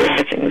us from doing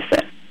the things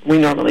that we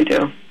normally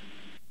do.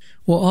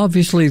 Well,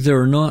 obviously there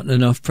are not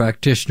enough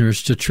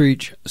practitioners to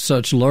treat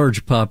such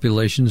large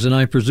populations, and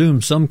I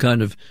presume some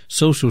kind of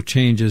social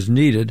change is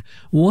needed.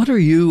 What are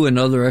you and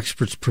other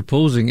experts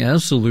proposing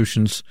as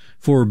solutions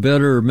for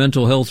better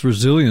mental health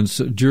resilience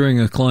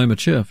during a climate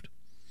shift?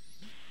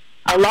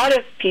 A lot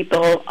of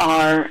people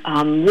are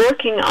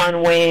working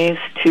on ways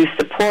to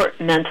support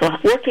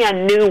working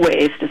on new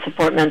ways to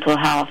support mental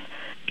health,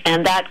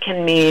 and that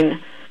can mean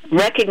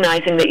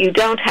recognizing that you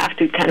don't have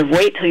to kind of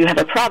wait till you have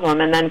a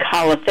problem and then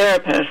call a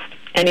therapist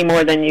any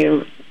more than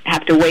you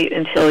have to wait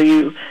until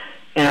you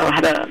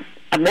have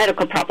a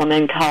medical problem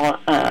and call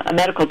a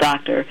medical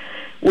doctor.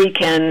 We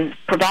can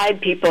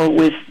provide people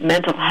with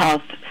mental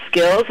health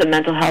skills and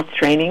mental health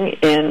training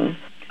in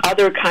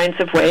other kinds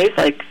of ways,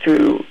 like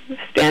through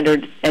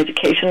standard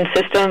education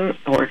system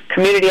or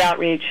community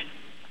outreach.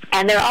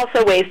 And there are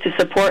also ways to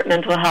support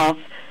mental health,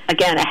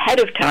 again, ahead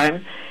of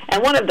time.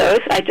 And one of those,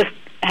 I just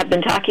have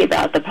been talking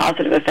about the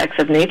positive effects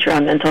of nature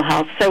on mental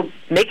health. So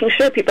making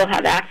sure people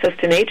have access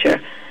to nature,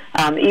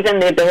 even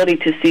the ability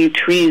to see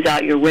trees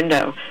out your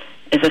window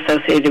is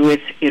associated with,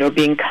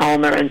 being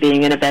calmer and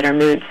being in a better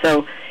mood.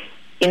 So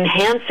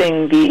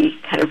enhancing the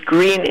kind of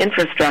green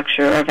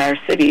infrastructure of our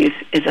cities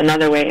is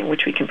another way in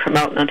which we can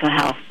promote mental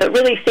health. But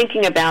really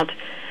thinking about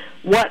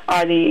what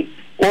are the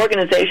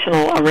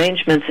organizational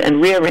arrangements and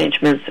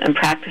rearrangements and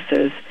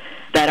practices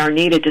that are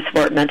needed to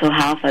support mental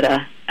health at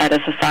a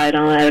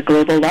societal and at a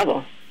global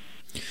level.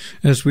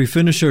 As we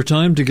finish our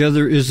time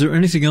together, is there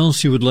anything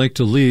else you would like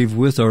to leave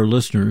with our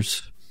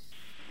listeners?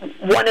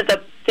 One of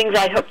the things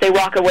I hope they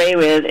walk away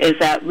with is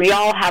that we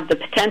all have the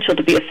potential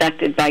to be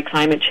affected by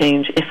climate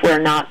change if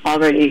we're not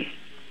already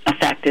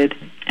affected,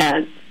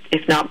 and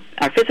if not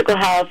our physical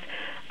health,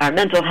 our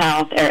mental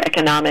health, our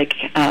economic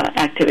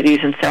activities,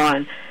 and so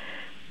on.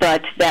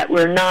 But that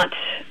we're not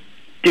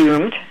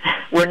doomed.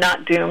 We're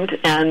not doomed,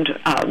 and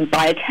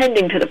by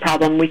attending to the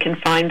problem, we can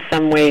find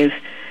some ways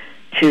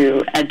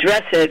to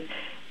address it,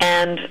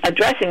 and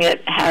addressing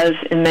it has,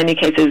 in many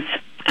cases,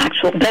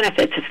 actual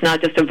benefits. It's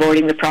not just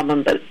avoiding the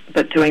problem,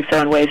 but doing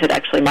so in ways that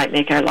actually might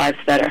make our lives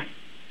better.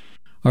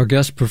 Our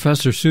guest,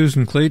 Professor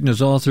Susan Clayton, is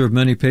author of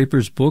many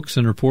papers, books,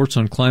 and reports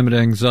on climate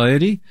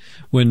anxiety.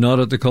 When not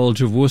at the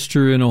College of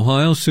Worcester in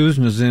Ohio,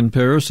 Susan is in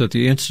Paris at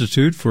the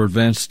Institute for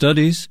Advanced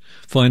Studies.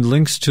 Find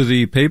links to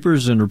the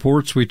papers and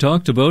reports we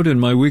talked about in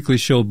my weekly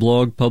show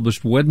blog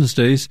published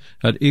Wednesdays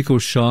at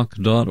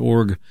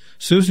ecoshock.org.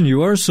 Susan,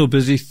 you are so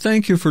busy.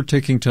 Thank you for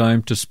taking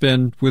time to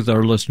spend with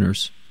our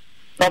listeners.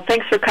 Well,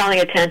 thanks for calling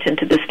attention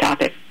to this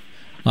topic.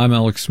 I'm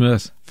Alex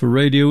Smith for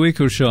Radio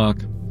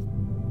Ecoshock.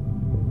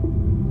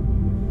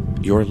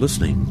 You're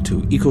listening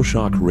to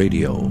Ecoshock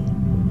Radio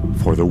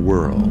for the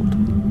world.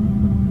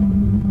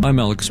 I'm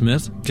Alex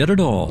Smith. Get it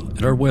all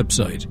at our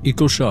website,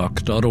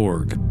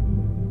 ecoshock.org.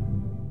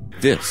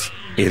 This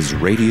is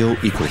Radio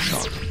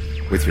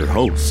Ecoshock with your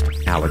host,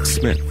 Alex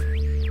Smith.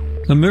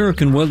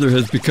 American weather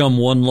has become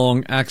one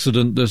long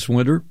accident this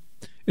winter.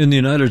 In the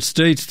United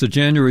States, the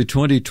January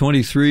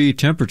 2023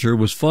 temperature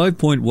was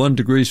 5.1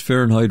 degrees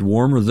Fahrenheit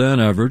warmer than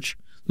average,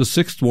 the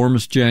sixth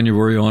warmest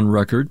January on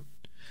record.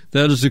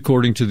 That is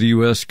according to the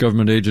U.S.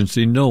 government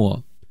agency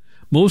NOAA.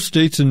 Most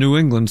states in New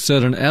England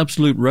set an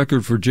absolute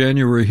record for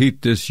January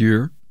heat this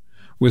year,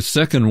 with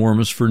second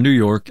warmest for New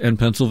York and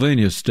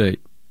Pennsylvania state.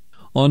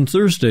 On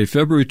Thursday,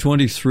 February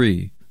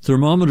 23,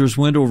 thermometers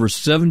went over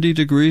 70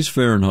 degrees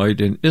Fahrenheit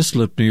in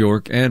Islip, New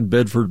York, and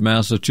Bedford,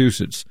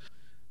 Massachusetts.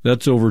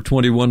 That's over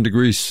 21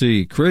 degrees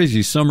C.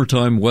 Crazy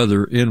summertime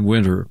weather in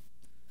winter.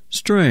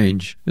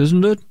 Strange,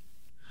 isn't it?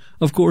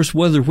 Of course,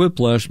 weather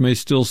whiplash may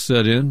still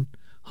set in.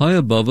 High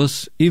above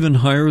us, even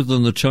higher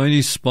than the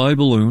Chinese spy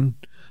balloon,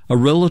 a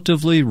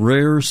relatively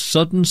rare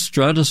sudden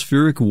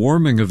stratospheric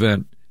warming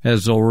event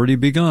has already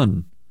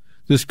begun.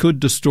 This could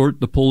distort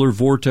the polar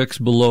vortex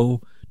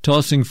below,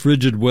 tossing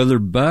frigid weather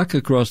back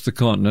across the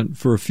continent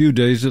for a few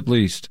days at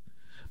least.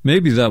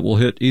 Maybe that will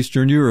hit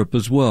Eastern Europe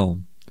as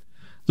well.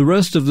 The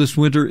rest of this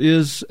winter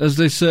is, as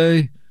they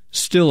say,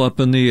 still up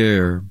in the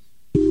air.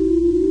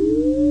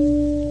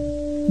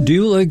 Do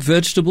you like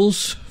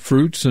vegetables,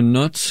 fruits, and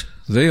nuts?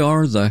 They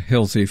are the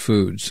healthy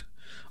foods.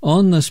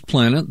 On this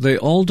planet, they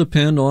all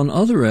depend on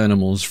other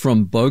animals,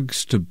 from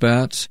bugs to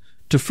bats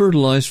to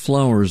fertilized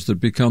flowers that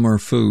become our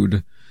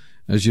food.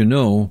 As you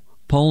know,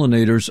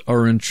 pollinators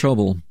are in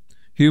trouble.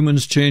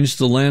 Humans change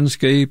the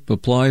landscape,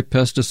 apply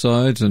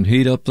pesticides, and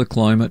heat up the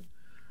climate.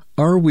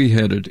 Are we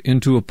headed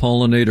into a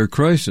pollinator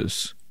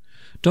crisis?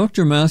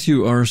 Dr.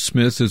 Matthew R.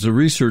 Smith is a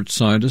research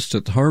scientist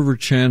at the Harvard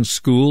Chan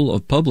School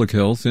of Public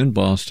Health in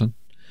Boston.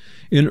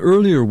 In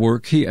earlier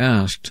work, he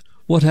asked,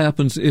 what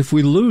happens if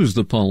we lose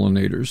the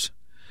pollinators?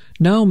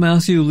 Now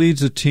Matthew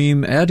leads a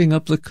team adding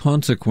up the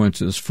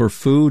consequences for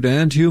food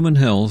and human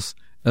health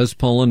as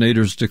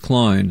pollinators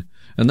decline,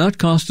 and that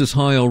cost is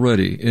high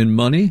already in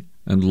money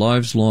and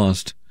lives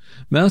lost.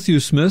 Matthew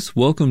Smith,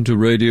 welcome to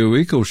Radio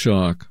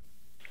Ecoshock.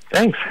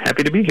 Thanks.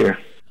 Happy to be here.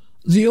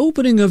 The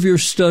opening of your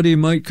study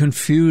might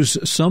confuse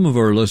some of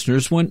our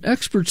listeners. When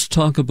experts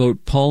talk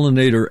about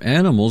pollinator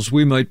animals,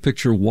 we might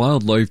picture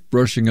wildlife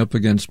brushing up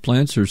against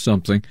plants or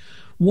something.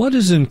 What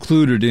is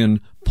included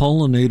in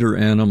pollinator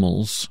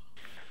animals?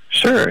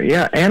 Sure,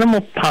 yeah.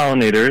 Animal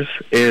pollinators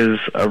is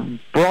a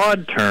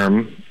broad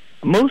term.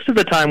 Most of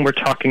the time we're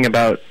talking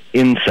about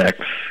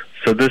insects.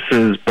 So this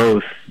is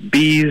both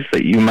bees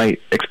that you might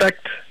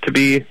expect to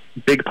be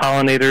big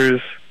pollinators,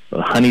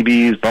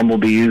 honeybees,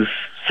 bumblebees,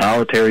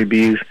 solitary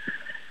bees,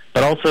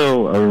 but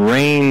also a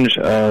range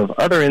of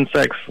other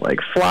insects like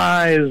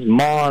flies,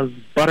 moths,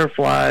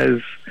 butterflies,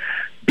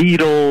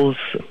 beetles,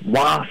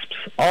 wasps.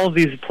 All of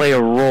these play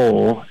a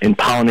role in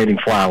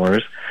pollinating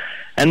flowers.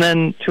 And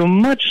then to a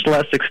much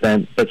less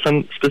extent, but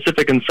some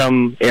specific in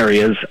some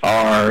areas,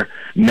 are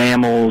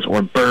mammals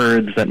or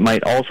birds that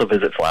might also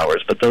visit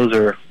flowers, but those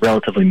are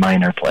relatively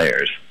minor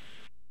players.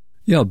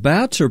 Yeah,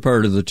 bats are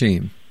part of the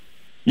team.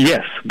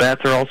 Yes,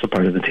 bats are also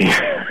part of the team.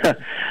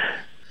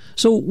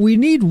 So we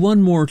need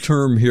one more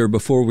term here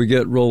before we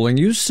get rolling.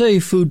 You say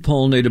food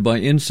pollinated by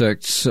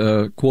insects,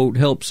 quote,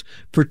 helps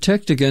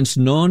protect against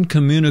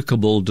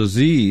non-communicable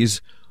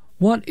disease.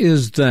 What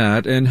is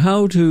that, and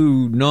how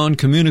do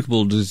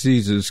non-communicable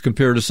diseases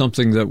compare to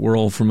something that we're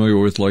all familiar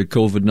with, like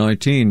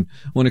COVID-19,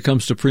 when it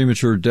comes to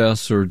premature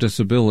deaths or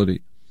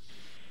disability?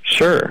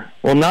 Sure.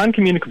 Well,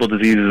 non-communicable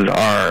diseases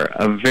are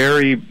a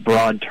very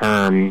broad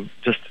term,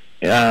 just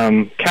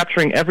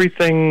capturing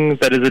everything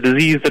that is a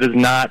disease that is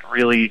not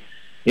really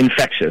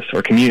infectious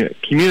or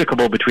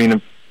communicable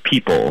between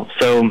people.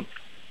 So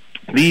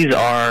these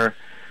are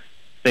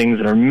things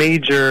that are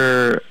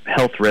major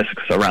health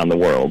risks around the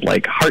world,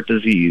 like heart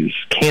disease,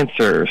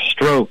 cancer,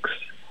 strokes,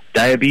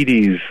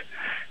 diabetes.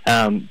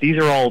 These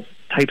are all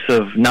types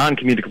of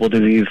non-communicable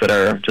disease that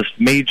are just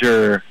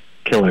major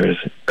killers.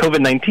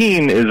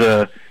 COVID-19 is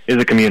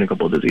a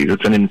communicable disease.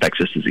 It's an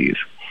infectious disease.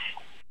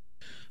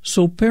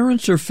 So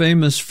parents are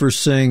famous for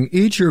saying,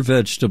 eat your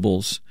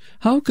vegetables.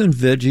 How can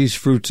veggies,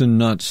 fruits, and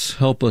nuts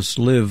help us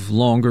live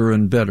longer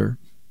and better?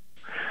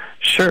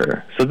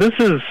 Sure. So this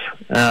is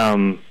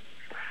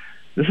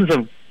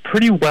a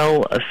pretty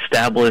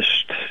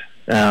well-established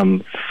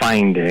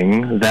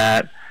finding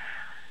that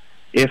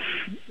let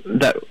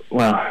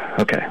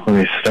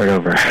me start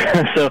over.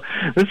 So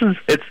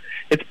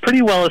it's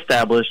pretty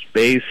well-established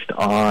based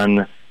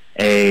on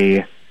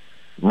a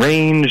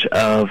range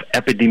of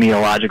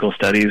epidemiological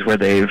studies where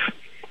they've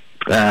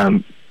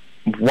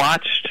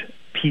watched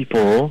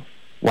people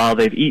while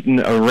they've eaten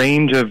a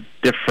range of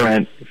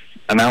different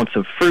amounts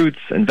of fruits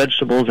and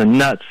vegetables and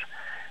nuts,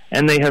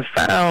 and they have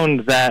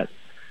found that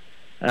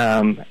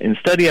in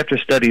study after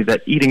study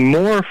that eating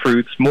more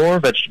fruits, more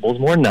vegetables,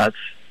 more nuts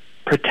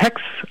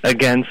protects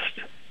against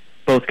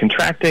both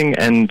contracting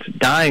and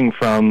dying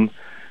from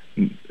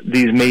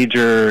these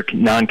major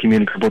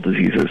non-communicable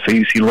diseases. So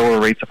you see lower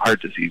rates of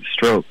heart disease,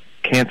 stroke,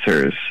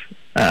 cancers,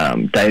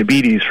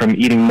 diabetes from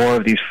eating more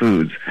of these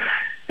foods.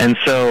 And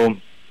so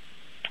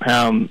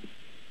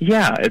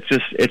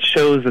it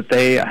shows that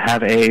they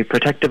have a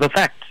protective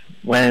effect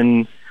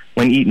when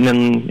eaten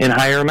in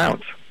higher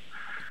amounts.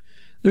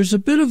 There's a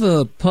bit of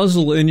a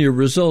puzzle in your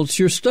results.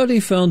 Your study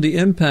found the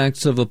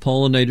impacts of a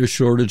pollinator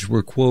shortage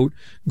were, quote,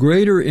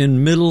 greater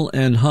in middle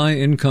and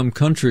high-income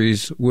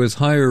countries with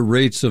higher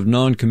rates of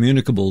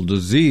non-communicable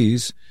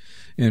disease,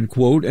 end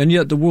quote, and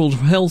yet the World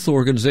Health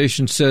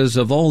Organization says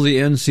of all the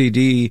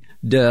NCD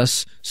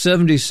deaths,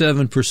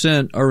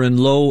 77% are in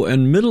low-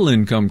 and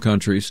middle-income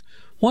countries.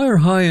 Why are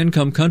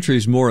high-income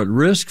countries more at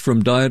risk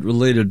from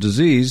diet-related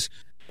disease?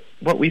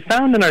 What we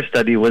found in our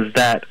study was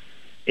that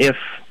if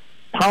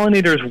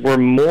pollinators were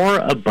more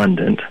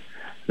abundant,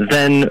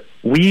 then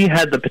we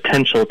had the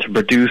potential to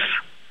produce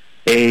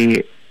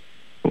a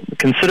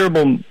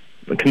considerably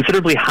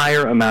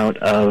higher amount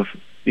of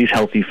these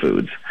healthy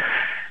foods.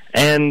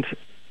 And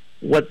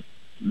what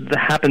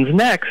happens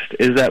next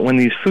is that when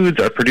these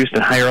foods are produced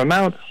in higher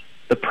amounts,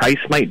 the price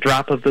might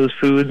drop of those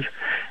foods,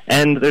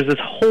 and there's this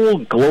whole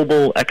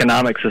global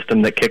economic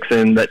system that kicks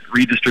in that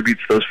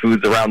redistributes those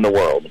foods around the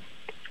world.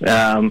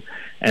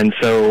 And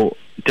so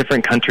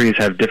different countries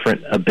have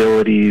different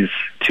abilities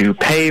to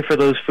pay for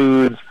those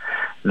foods.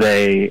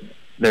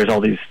 There's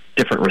all these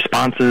different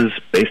responses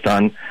based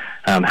on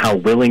how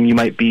willing you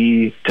might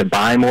be to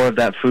buy more of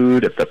that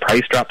food if the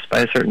price drops by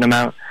a certain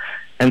amount.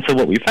 And so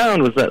what we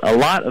found was that a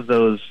lot of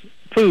those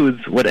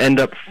foods would end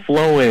up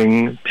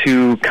flowing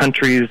to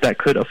countries that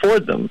could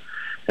afford them.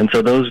 And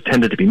so those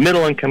tended to be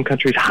middle-income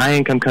countries,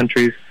 high-income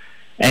countries.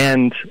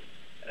 And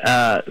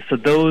so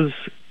those,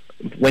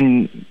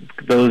 when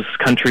those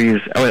countries,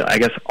 I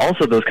guess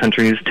also those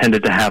countries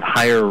tended to have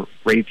higher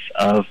rates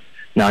of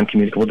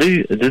non-communicable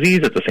disease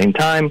at the same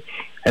time.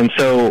 And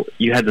so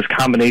you had this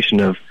combination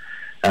of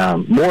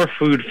more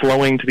food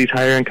flowing to these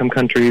higher-income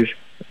countries,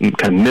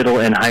 kind of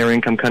middle and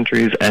higher-income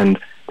countries, and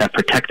that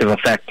protective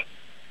effect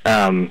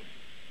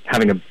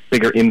having a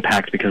bigger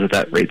impact because of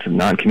that rates of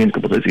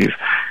non-communicable disease.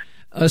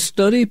 A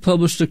study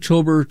published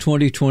October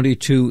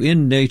 2022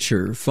 in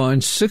Nature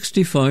finds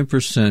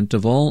 65%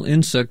 of all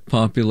insect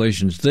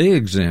populations they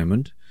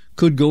examined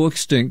could go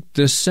extinct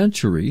this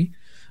century.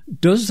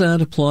 Does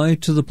that apply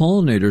to the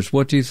pollinators?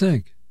 What do you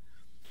think?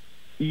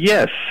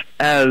 Yes,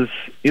 as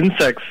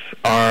insects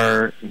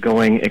are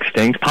going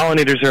extinct,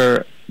 pollinators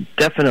are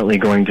definitely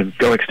going to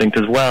go extinct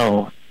as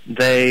well.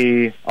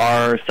 They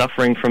are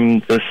suffering from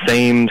the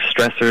same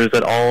stressors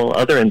that all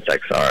other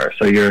insects are.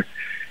 So you're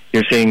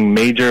seeing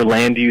major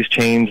land use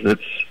change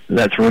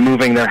that's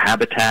removing their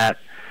habitat,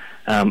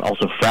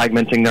 also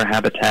fragmenting their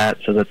habitat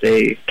so that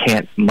they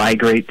can't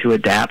migrate to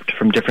adapt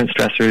from different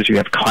stressors. You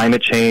have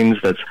climate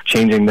change that's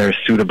changing their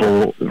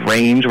suitable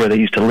range where they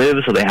used to live,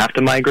 so they have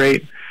to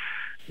migrate.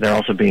 They're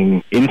also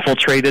being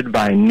infiltrated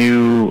by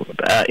new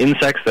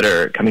insects that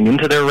are coming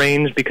into their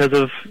range because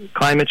of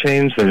climate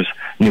change. There's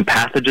new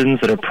pathogens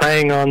that are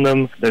preying on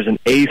them. There's an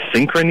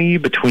asynchrony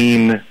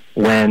between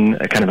when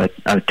a kind of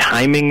a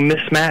timing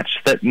mismatch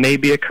that may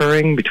be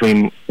occurring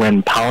between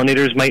when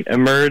pollinators might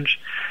emerge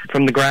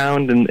from the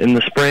ground in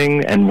the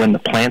spring and when the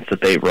plants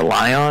that they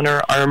rely on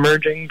are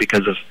emerging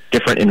because of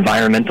different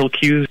environmental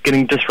cues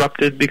getting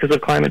disrupted because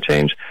of climate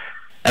change.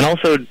 And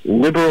also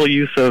liberal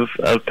use of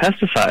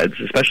pesticides,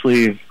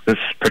 especially this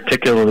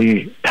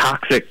particularly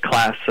toxic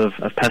class of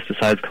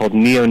pesticides called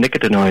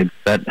neonicotinoids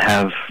that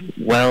have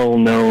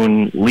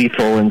well-known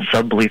lethal and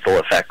sublethal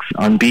effects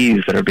on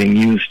bees that are being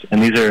used. And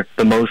these are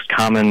the most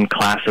common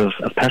class of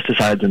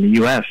pesticides in the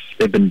U.S.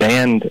 They've been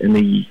banned in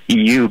the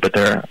EU, but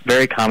they're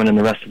very common in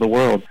the rest of the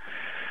world.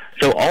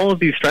 So all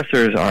of these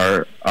stressors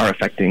are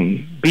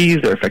affecting bees,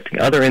 they're affecting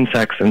other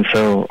insects, and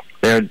so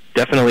they're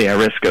definitely at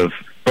risk of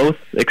both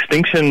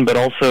extinction, but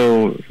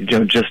also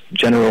just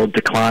general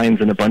declines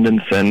in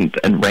abundance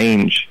and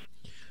range.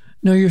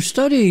 Now, your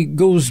study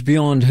goes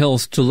beyond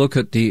health to look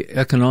at the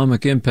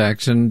economic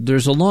impacts, and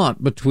there's a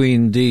lot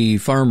between the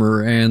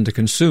farmer and the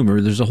consumer.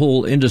 There's a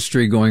whole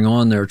industry going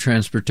on there,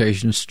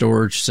 transportation,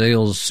 storage,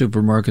 sales,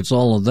 supermarkets,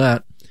 all of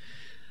that.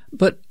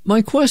 But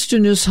my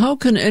question is, how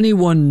can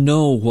anyone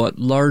know what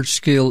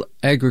large-scale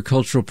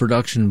agricultural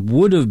production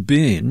would have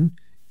been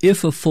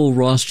if a full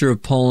roster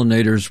of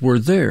pollinators were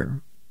there?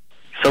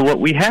 So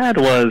what we had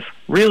was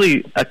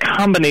really a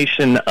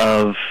combination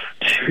of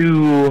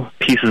two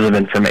pieces of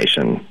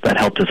information that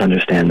helped us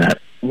understand that.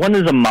 One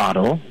is a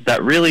model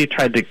that really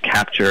tried to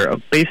capture,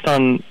 based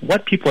on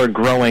what people are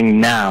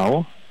growing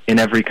now in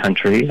every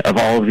country of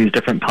all of these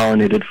different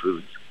pollinated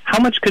foods,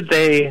 how much could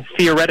they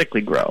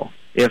theoretically grow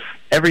if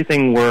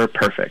everything were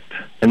perfect?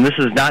 And this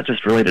is not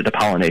just related to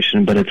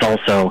pollination, but it's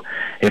also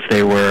if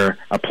they were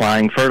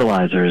applying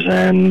fertilizers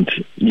and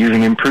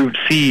using improved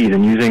seed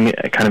and using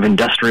kind of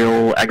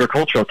industrial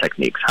agricultural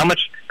techniques. How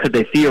much could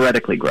they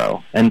theoretically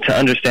grow? And to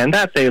understand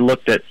that, they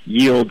looked at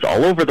yields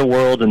all over the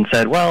world and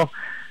said, well,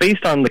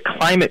 based on the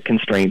climate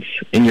constraints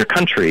in your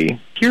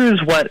country,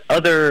 here's what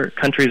other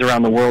countries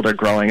around the world are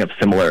growing of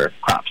similar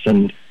crops.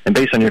 And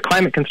based on your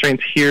climate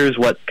constraints, here's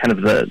what kind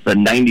of the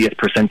 90th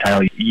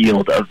percentile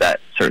yield of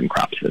that certain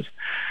crops is.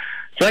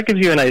 So that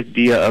gives you an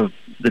idea of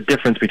the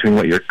difference between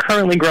what you're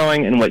currently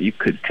growing and what you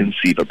could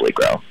conceivably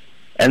grow.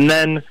 And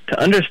then to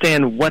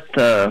understand what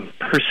the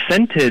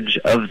percentage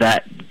of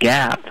that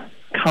gap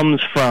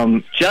comes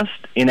from just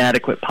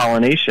inadequate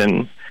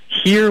pollination,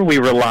 here we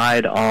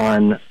relied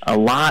on a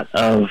lot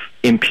of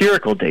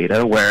empirical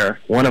data where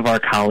one of our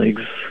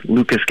colleagues,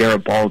 Lucas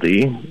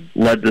Garibaldi,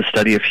 led the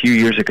study a few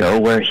years ago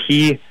where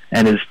he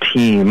and his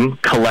team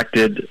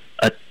collected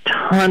a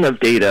ton of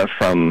data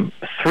from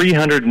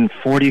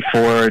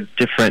 344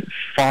 different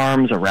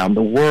farms around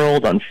the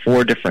world on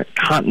 4 different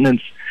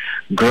continents,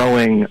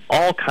 growing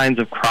all kinds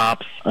of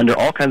crops under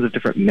all kinds of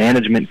different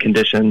management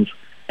conditions.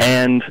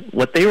 And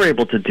what they were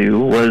able to do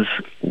was,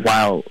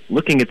 while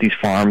looking at these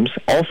farms,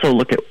 also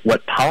look at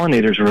what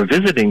pollinators were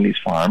visiting these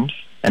farms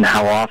and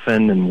how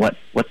often and what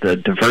the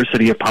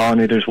diversity of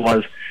pollinators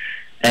was.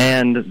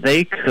 And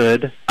they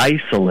could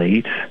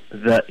isolate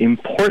the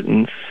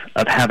importance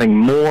of having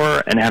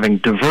more and having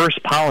diverse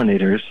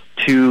pollinators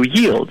to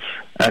yields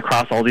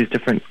across all these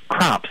different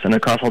crops and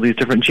across all these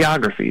different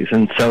geographies.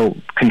 And so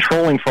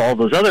controlling for all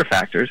those other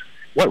factors,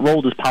 what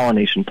role does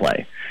pollination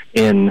play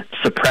in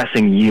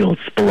suppressing yields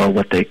below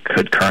what they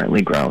could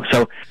currently grow?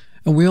 So,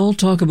 and we all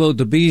talk about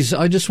the bees.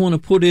 I just want to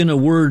put in a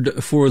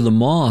word for the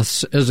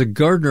moths. As a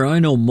gardener, I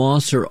know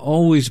moths are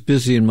always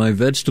busy in my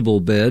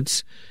vegetable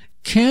beds.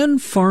 Can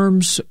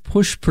farms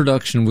push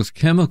production with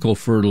chemical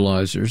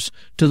fertilizers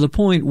to the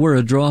point where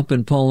a drop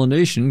in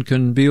pollination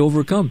can be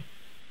overcome?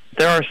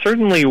 There are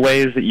certainly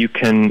ways that you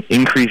can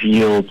increase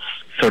yields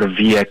sort of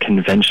via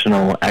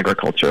conventional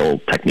agricultural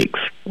techniques,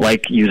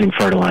 like using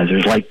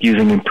fertilizers, like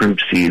using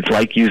improved seeds,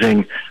 like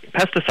using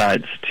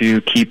pesticides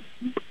to keep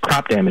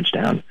crop damage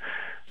down.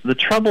 The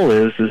trouble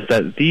is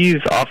that these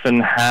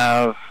often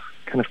have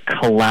kind of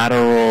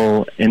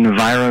collateral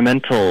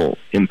environmental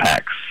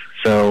impacts.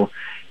 So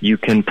you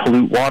can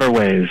pollute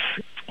waterways,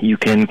 you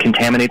can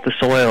contaminate the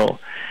soil,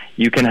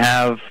 you can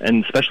have,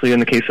 and especially in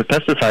the case of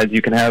pesticides,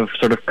 you can have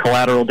sort of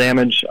collateral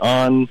damage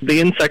on the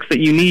insects that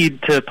you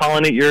need to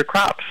pollinate your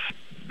crops.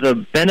 The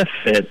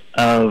benefit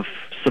of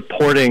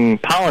supporting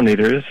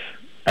pollinators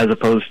as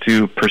opposed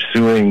to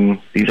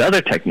pursuing these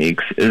other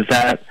techniques is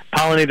that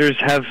pollinators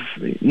have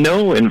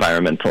no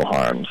environmental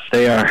harms.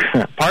 They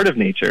are part of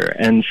nature,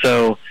 and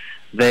so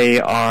they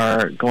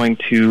are going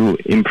to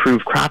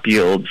improve crop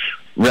yields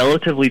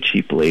relatively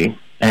cheaply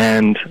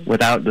and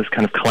without this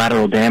kind of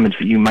collateral damage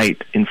that you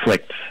might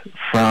inflict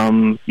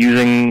from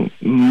using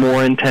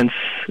more intense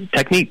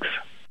techniques.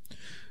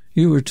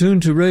 You are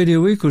tuned to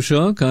Radio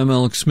Ecoshock. I'm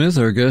Alex Smith.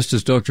 Our guest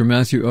is Dr.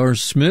 Matthew R.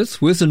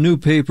 Smith with a new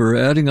paper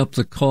adding up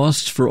the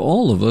costs for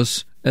all of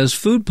us as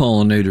food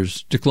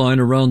pollinators decline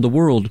around the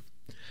world.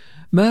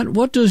 Matt,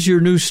 what does your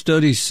new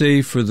study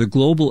say for the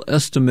global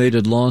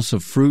estimated loss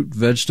of fruit,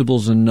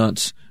 vegetables, and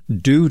nuts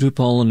due to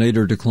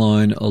pollinator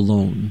decline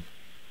alone?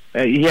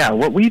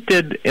 What we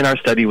did in our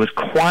study was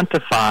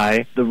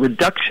quantify the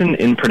reduction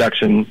in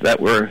production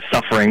that we're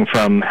suffering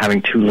from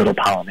having too little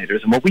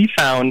pollinators. And what we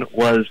found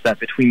was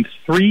that between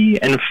 3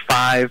 and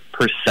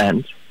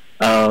 5%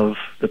 of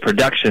the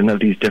production of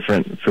these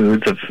different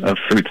foods, of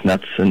fruits,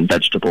 nuts, and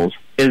vegetables,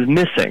 is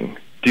missing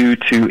due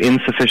to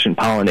insufficient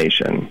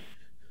pollination.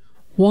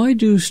 Why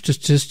do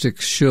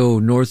statistics show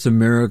North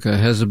America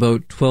has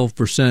about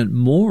 12%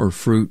 more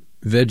fruit,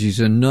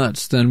 veggies, and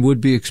nuts than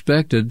would be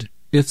expected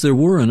if there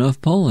were enough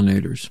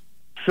pollinators?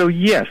 So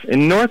yes,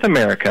 in North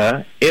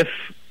America, if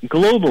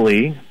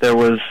globally there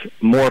was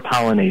more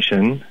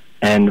pollination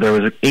and there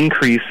was an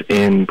increase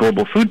in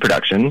global food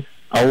production,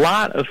 a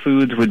lot of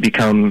foods would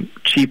become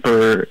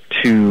cheaper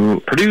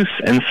to produce,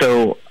 and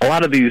so a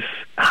lot of these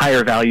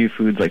higher value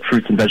foods like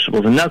fruits and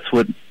vegetables and nuts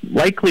would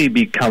likely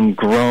become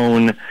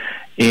grown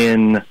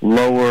in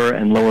lower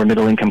and lower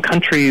middle income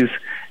countries,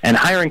 and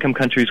higher income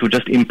countries would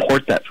just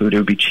import that food. It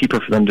would be cheaper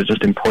for them to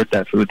just import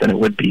that food than it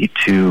would be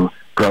to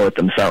grow it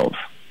themselves.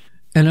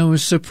 And I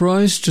was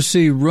surprised to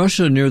see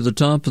Russia near the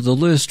top of the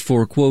list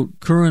for, quote,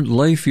 current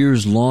life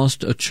years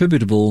lost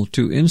attributable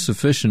to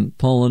insufficient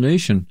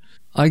pollination.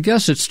 I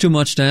guess it's too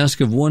much to ask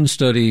of one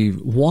study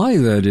why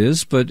that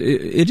is, but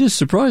it is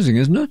surprising,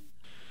 isn't it?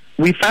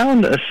 We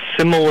found a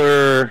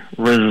similar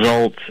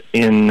result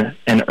in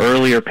an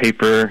earlier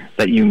paper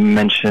that you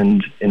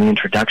mentioned in the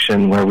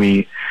introduction, where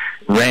we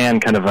ran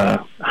kind of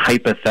a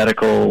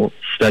hypothetical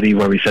study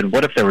where we said,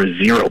 what if there were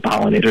 0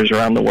 pollinators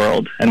around the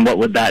world, and what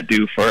would that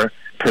do for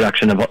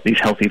production of these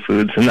healthy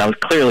foods? And that was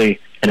clearly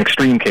an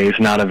extreme case,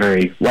 not a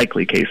very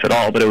likely case at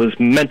all, but it was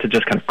meant to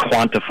just kind of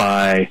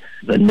quantify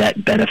the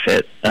net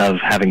benefit of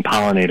having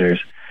pollinators.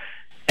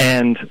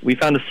 And we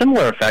found a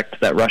similar effect,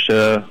 that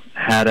Russia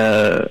had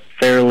a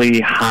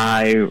fairly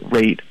high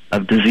rate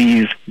of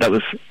disease that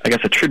was, I guess,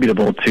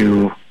 attributable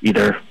to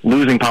either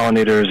losing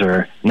pollinators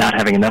or not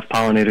having enough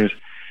pollinators.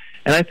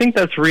 And I think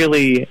that's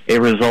really a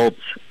result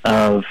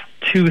of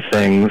two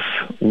things.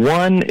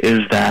 One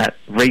is that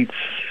rates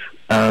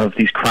of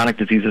these chronic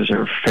diseases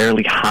are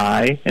fairly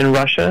high in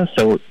Russia,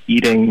 so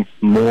eating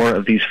more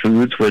of these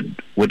foods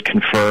would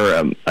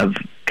confer a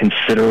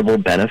considerable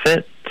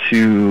benefit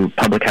to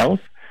public health.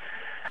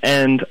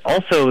 And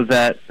also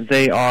that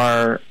they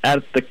are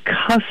at the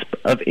cusp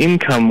of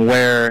income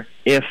where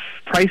if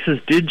prices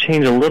did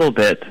change a little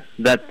bit,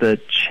 that the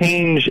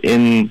change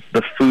in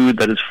the food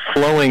that is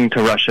flowing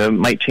to Russia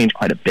might change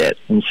quite a bit.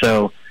 And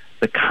so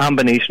the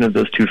combination of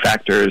those two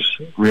factors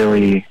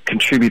really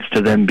contributes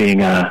to them being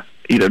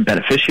either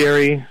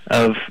beneficiary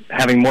of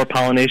having more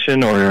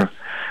pollination or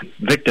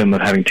victim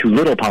of having too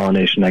little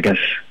pollination, I guess,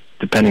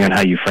 depending on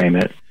how you frame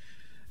it.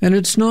 And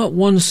it's not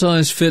one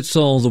size fits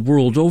all the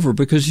world over,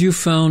 because you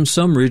found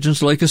some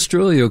regions like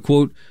Australia,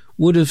 quote,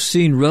 would have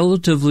seen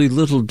relatively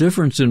little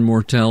difference in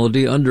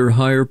mortality under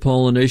higher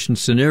pollination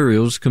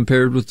scenarios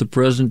compared with the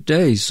present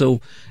day.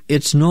 So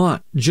it's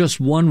not just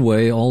one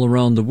way all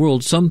around the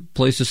world. Some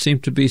places seem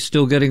to be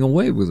still getting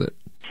away with it.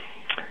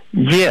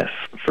 Yes.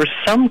 For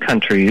some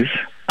countries,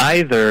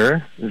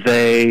 either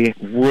they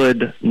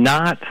would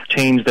not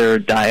change their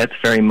diets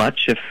very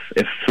much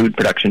if food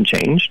production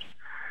changed,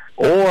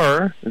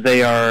 or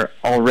they are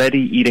already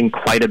eating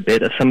quite a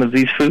bit of some of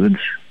these foods,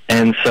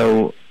 and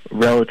so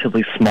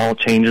relatively small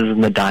changes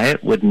in the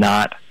diet would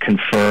not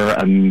confer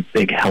a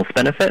big health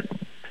benefit.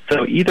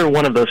 So either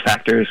one of those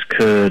factors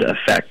could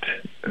affect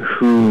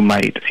who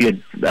might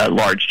see a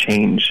large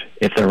change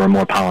if there were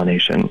more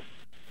pollination.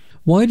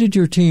 Why did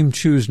your team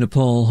choose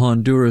Nepal,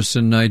 Honduras,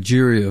 and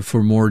Nigeria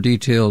for more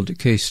detailed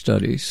case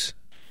studies?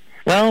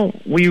 Well,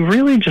 we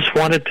really just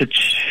wanted to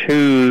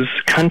choose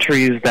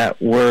countries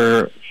that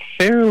were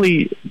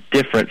fairly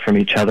different from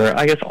each other.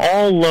 I guess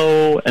all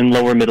low and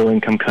lower middle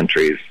income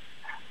countries,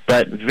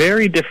 but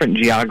very different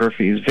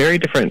geographies, very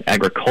different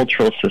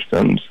agricultural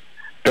systems,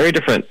 very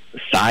different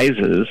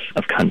sizes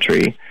of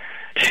country,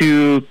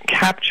 to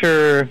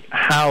capture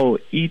how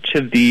each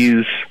of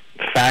these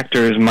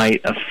factors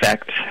might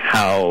affect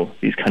how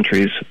these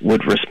countries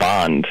would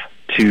respond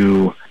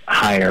to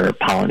higher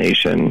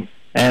pollination.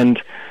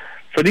 And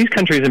for these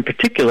countries in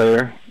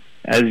particular,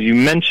 as you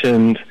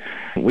mentioned,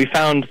 we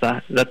found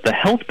that the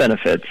health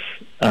benefits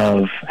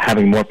of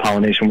having more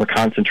pollination were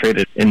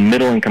concentrated in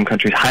middle-income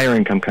countries,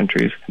 higher-income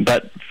countries.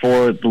 But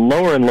for the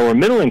lower and lower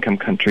middle-income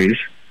countries,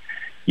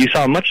 you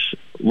saw a much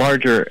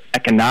larger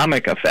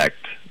economic effect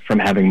from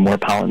having more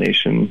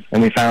pollination.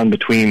 And we found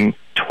between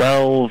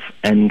 12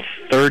 and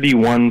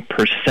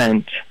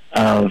 31%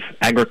 of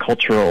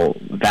agricultural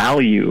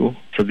value,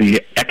 so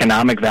the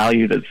economic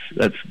value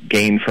that's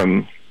gained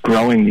from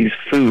growing these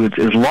foods,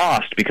 is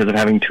lost because of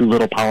having too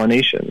little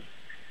pollination.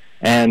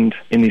 And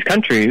in these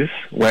countries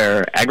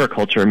where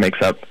agriculture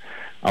makes up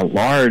a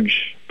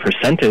large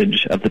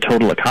percentage of the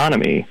total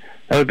economy,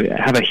 that would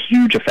have a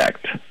huge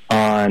effect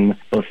on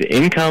both the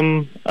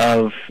income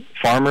of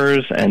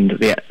farmers and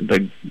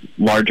the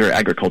larger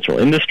agricultural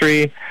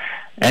industry,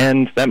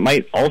 and that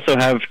might also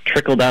have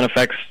trickle-down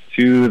effects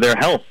to their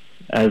health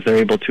as they're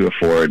able to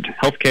afford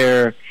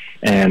healthcare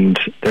and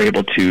they're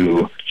able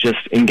to just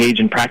engage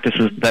in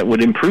practices that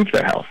would improve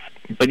their health.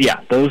 But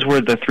yeah, those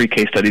were the 3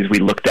 case studies we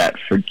looked at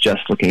for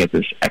just looking at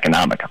this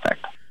economic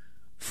effect.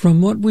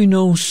 From what we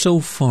know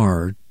so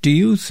far, do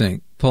you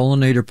think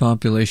pollinator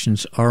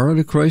populations are at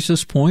a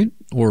crisis point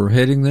or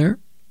heading there?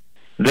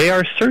 They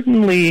are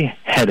certainly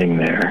heading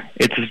there.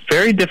 It's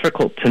very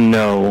difficult to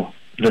know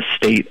the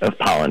state of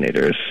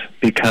pollinators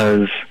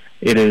because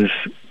it is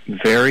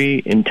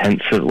very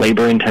intensive,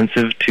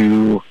 labor-intensive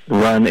to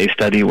run a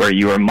study where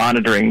you are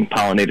monitoring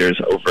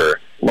pollinators over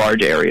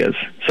large areas.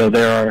 So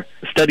there are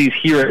studies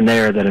here and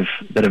there that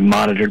have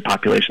monitored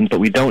populations, but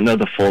we don't know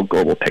the full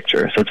global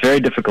picture. So it's very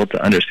difficult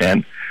to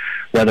understand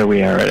whether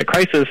we are at a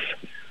crisis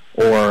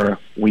or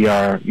we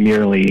are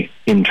merely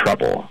in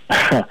trouble.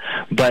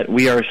 But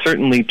we are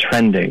certainly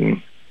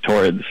trending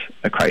towards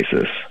a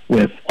crisis.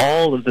 With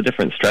all of the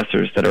different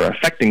stressors that are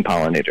affecting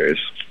pollinators,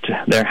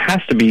 there has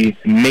to be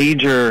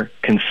major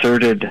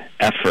concerted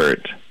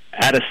effort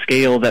at a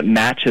scale that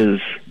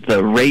matches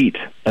the rate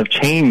of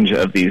change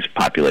of these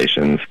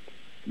populations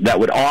that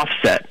would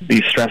offset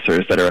these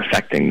stressors that are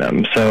affecting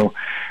them. So,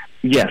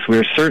 yes,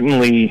 we're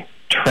certainly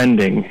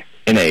trending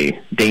in a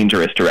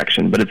dangerous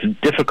direction, but it's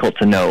difficult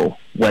to know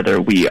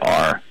whether we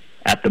are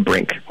at the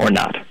brink or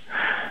not.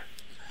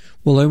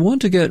 Well, I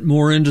want to get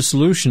more into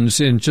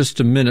solutions in just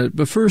a minute,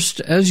 but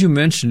first, as you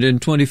mentioned, in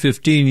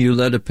 2015 you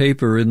led a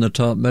paper in the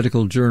top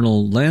medical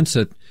journal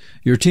Lancet.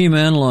 Your team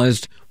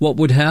analyzed what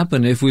would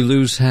happen if we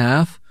lose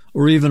half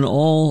or even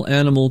all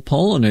animal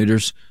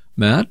pollinators.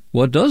 Matt,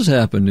 what does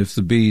happen if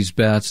the bees,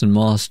 bats, and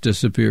moths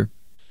disappear?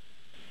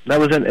 That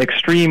was an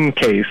extreme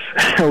case.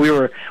 We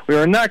were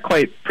not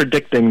quite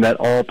predicting that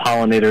all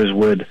pollinators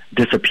would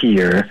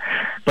disappear,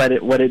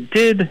 but what it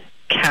did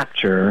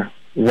capture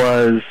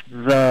was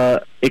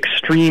the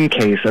extreme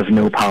case of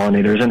no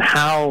pollinators and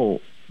how,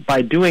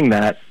 by doing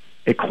that,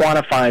 it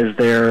quantifies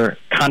their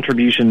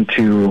contribution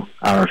to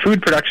our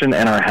food production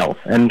and our health.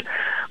 And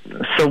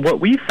so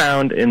what we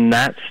found in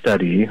that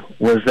study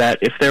was that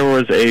if there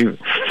was a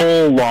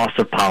full loss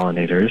of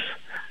pollinators,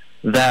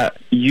 that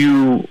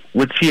you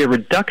would see a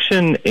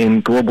reduction in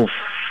global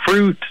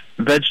fruit,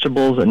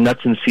 vegetables, and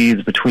nuts and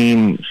seeds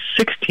between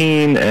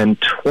 16 and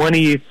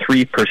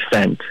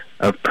 23%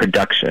 of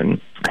production.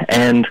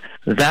 And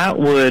that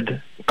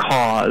would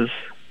cause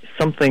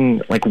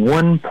something like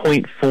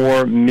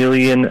 1.4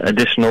 million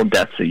additional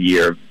deaths a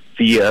year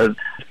via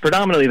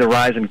predominantly the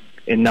rise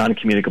in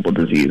non-communicable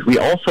disease. We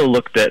also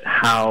looked at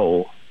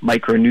how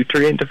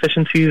micronutrient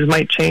deficiencies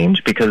might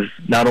change, because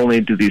not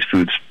only do these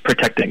foods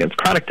protect against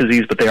chronic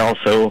disease, but they're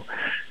also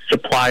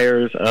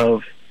suppliers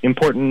of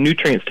important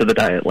nutrients to the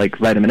diet, like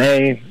vitamin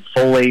A,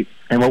 folate.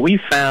 And what we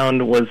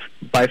found was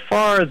by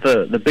far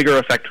the bigger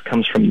effect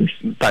comes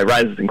by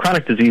rises in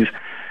chronic disease,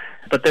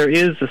 but there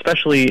is,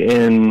 especially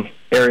in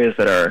areas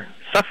that are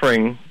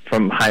suffering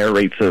from higher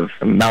rates of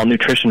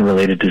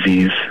malnutrition-related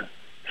disease,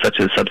 such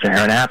as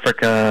sub-Saharan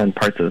Africa and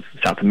parts of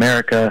South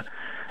America,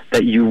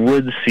 that you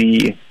would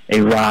see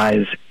a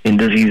rise in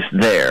disease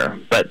there.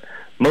 But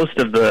most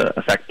of the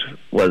effect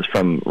was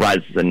from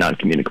rises in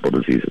non-communicable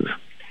diseases.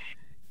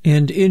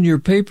 And in your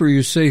paper,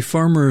 you say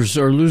farmers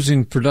are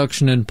losing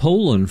production in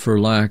Poland for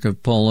lack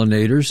of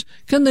pollinators.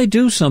 Can they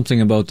do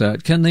something about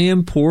that? Can they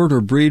import or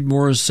breed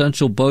more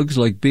essential bugs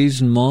like bees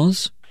and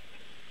moths?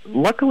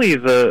 Luckily,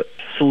 the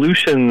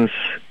solutions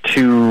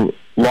to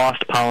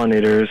lost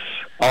pollinators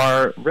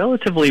are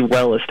relatively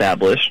well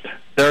established.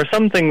 There are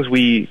some things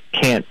we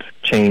can't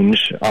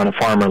change on a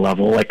farmer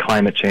level, like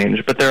climate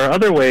change, but there are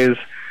other ways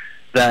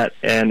that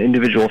an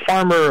individual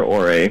farmer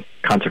or a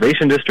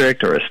conservation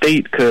district or a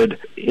state could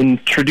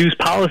introduce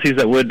policies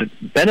that would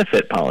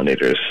benefit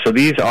pollinators. So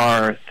these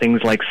are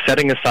things like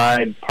setting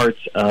aside parts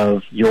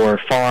of your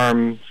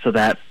farm so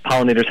that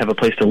pollinators have a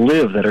place to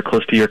live that are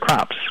close to your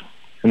crops.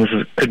 And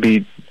could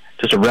be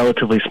just a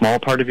relatively small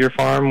part of your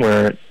farm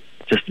where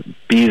just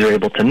bees are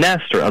able to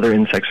nest or other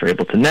insects are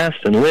able to nest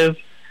and live.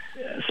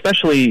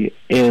 Especially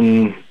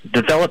in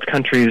developed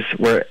countries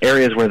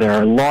areas where there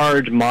are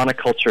large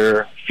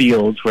monoculture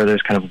fields where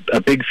there's kind of a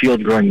big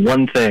field growing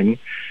one thing,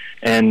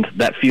 and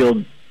that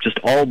field just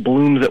all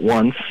blooms at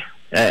once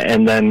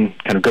and then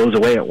kind of goes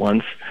away at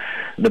once.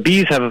 The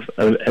bees have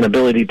an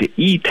ability to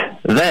eat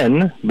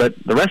then, but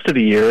the rest of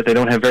the year they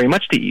don't have very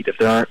much to eat if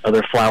there aren't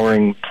other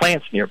flowering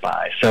plants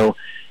nearby. So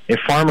if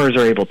farmers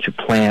are able to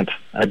plant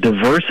a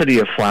diversity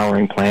of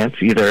flowering plants,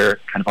 either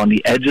kind of on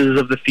the edges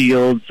of the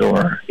fields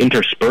or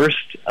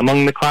interspersed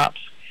among the crops,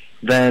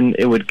 then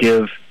it would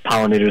give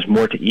pollinators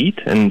more to eat,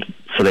 and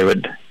so they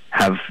would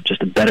have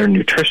just a better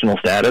nutritional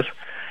status.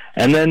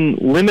 And then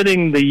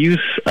limiting the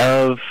use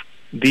of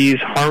these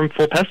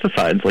harmful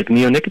pesticides like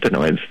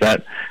neonicotinoids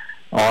that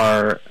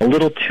are a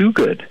little too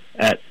good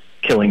at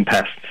killing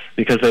pests,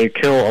 because they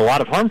kill a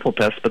lot of harmful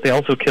pests, but they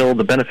also kill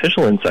the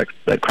beneficial insects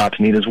that crops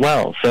need as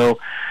well. So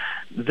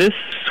this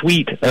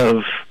suite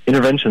of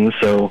interventions,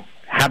 so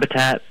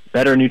habitat,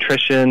 better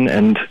nutrition,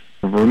 and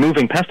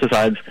removing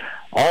pesticides,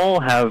 all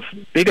have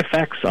big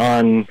effects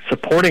on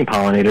supporting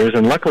pollinators,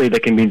 and luckily they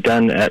can be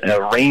done at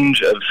a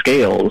range of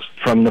scales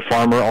from the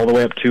farmer all the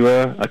way up to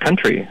a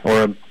country,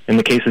 or in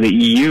the case of the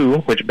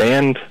EU, which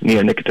banned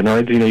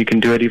neonicotinoids, you can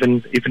do it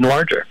even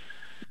larger.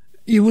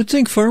 You would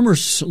think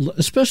farmers,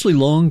 especially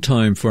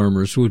long-time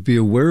farmers, would be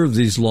aware of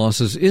these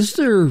losses. Is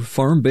there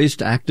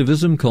farm-based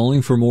activism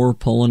calling for more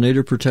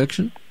pollinator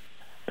protection?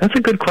 That's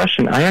a good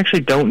question. I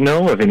actually don't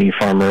know of any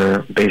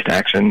farmer-based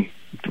action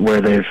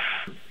where they've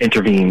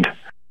intervened.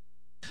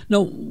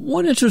 Now,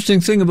 one interesting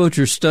thing about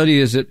your study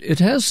is it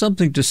has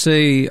something to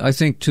say, I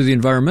think, to the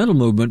environmental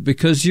movement,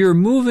 because you're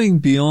moving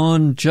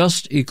beyond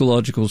just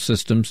ecological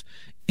systems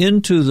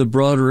into the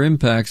broader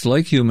impacts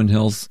like human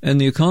health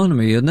and the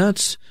economy, and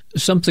that's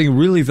something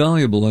really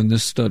valuable in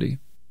this study.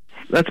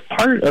 That's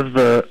part of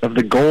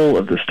the goal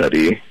of the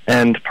study,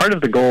 and part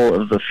of the goal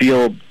of the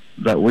field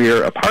that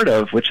we're a part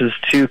of, which is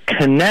to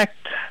connect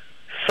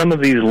some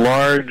of these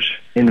large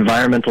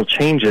environmental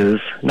changes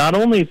not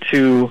only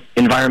to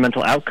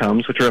environmental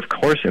outcomes, which are of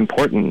course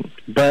important,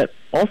 but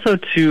also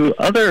to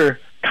other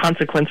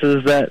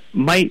consequences that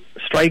might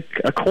strike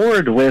a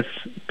chord with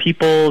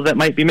people that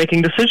might be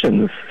making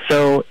decisions.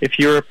 So if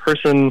you're a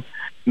person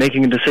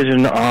making a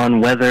decision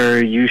on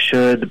whether you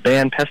should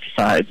ban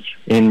pesticides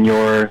in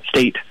your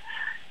state,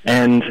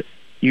 and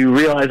you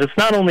realize it's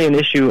not only an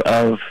issue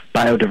of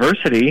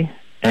biodiversity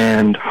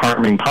and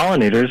harming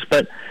pollinators,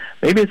 but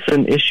maybe it's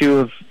an issue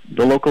of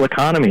the local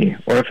economy,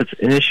 or if it's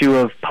an issue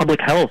of public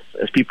health,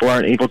 as people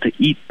aren't able to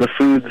eat the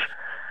foods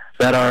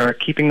that are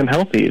keeping them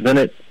healthy, then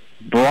it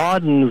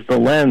broadens the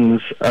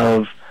lens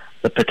of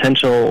the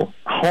potential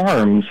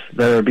harms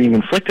that are being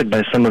inflicted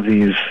by some of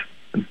these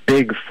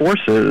big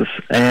forces,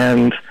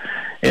 and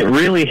it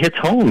really hits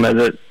home as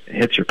it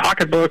hits your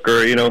pocketbook,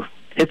 or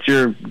hits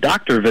your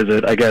doctor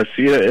visit, I guess,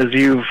 as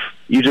you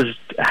just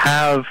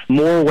have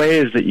more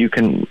ways that you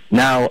can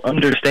now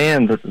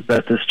understand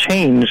that this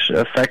change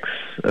affects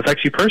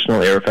you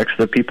personally, or affects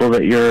the people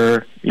that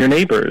your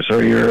neighbors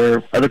or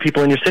your other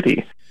people in your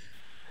city.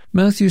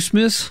 Matthew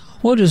Smith,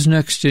 what is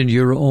next in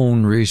your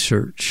own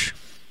research?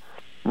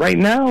 Right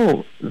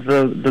now,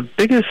 the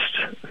biggest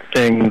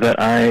thing that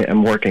I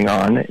am working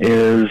on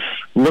is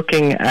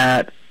looking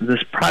at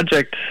this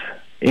project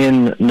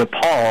in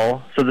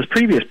Nepal. So this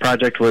previous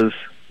project was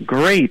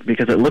great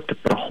because it looked at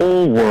the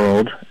whole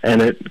world,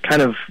 and it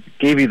kind of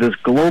gave you this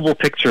global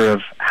picture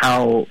of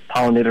how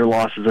pollinator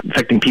loss is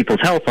affecting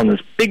people's health on this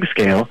big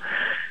scale.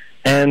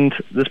 And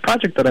this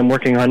project that I'm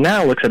working on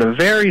now looks at a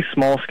very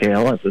small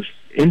scale, at this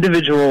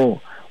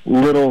individual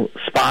little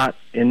spot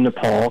in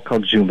Nepal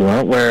called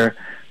Jumla, where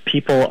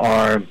people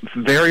are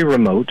very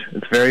remote.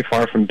 It's very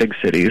far from big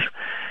cities.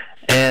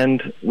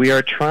 And we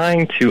are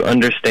trying to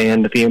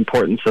understand the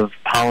importance of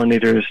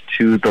pollinators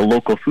to the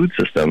local food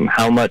system,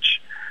 how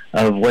much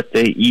of what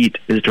they eat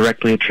is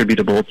directly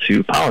attributable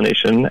to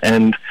pollination.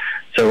 And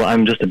so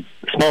I'm just a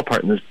small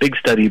part in this big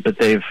study, but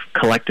they've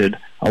collected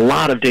a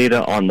lot of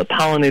data on the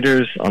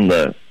pollinators, on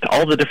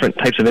all the different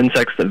types of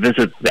insects that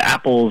visit the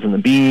apples and the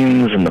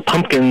beans and the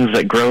pumpkins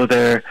that grow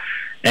there,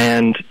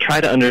 and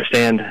try to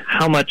understand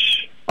how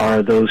much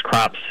are those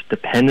crops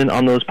dependent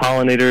on those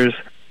pollinators,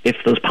 if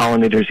those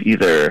pollinators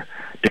either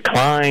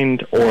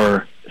declined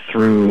or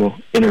through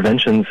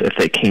interventions, if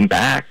they came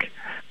back,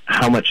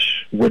 how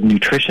much would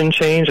nutrition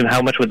change and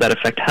how much would that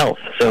affect health?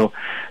 So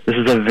this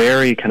is a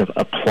very kind of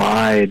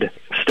applied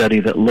study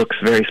that looks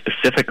very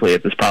specifically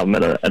at this problem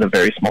at a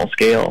very small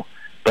scale.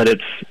 But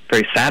it's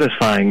very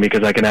satisfying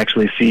because I can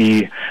actually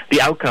see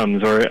the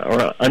outcomes or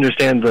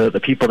understand the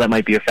people that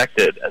might be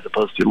affected, as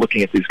opposed to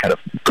looking at these kind of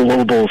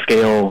global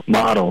scale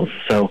models.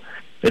 So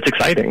it's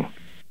exciting.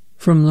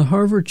 From the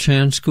Harvard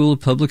Chan School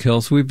of Public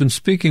Health, we've been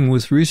speaking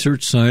with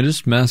research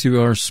scientist Matthew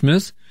R.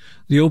 Smith.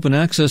 The open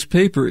access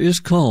paper is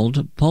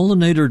called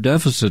Pollinator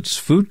Deficits,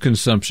 Food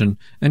Consumption,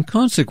 and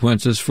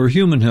Consequences for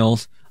Human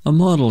Health, a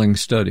Modeling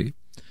Study.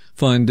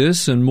 Find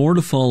this and more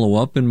to follow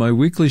up in my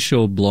weekly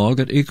show blog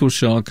at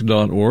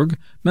ecoshock.org.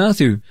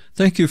 Matthew,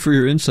 thank you for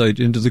your insight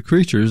into the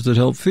creatures that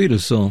help feed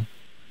us all.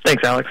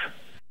 Thanks, Alex.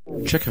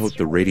 Check out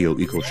the Radio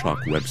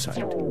EcoShock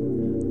website.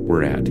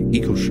 We're at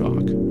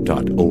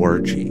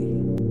ecoshock.org.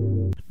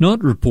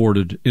 Not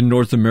reported in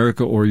North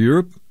America or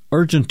Europe,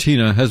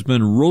 Argentina has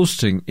been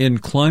roasting in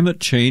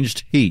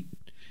climate-changed heat.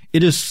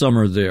 It is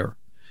summer there.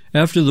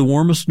 After the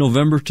warmest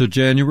November to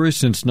January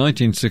since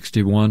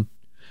 1961,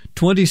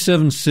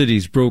 27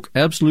 cities broke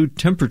absolute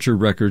temperature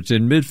records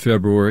in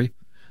mid-February,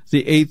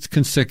 the 8th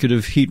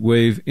consecutive heat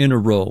wave in a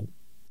row.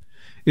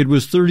 It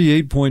was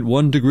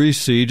 38.1 degrees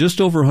C, just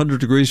over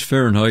 100 degrees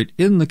Fahrenheit,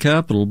 in the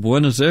capital,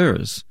 Buenos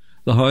Aires,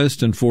 the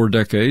highest in 4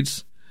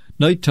 decades.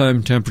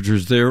 Nighttime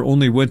temperatures there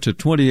only went to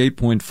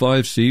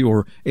 28.5 C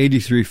or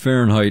 83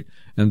 Fahrenheit,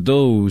 and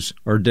those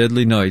are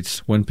deadly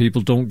nights when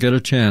people don't get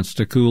a chance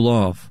to cool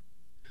off.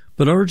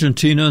 But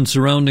Argentina and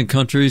surrounding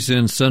countries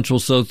in Central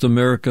South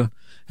America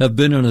have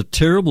been in a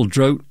terrible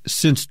drought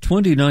since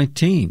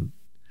 2019.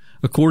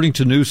 According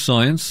to New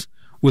Science,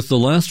 with the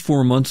last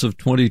 4 months of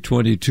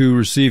 2022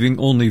 receiving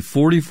only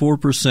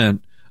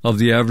 44% of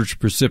the average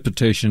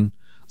precipitation,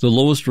 the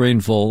lowest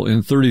rainfall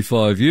in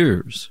 35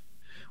 years.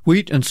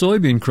 Wheat and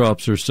soybean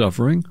crops are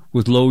suffering,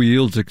 with low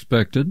yields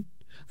expected.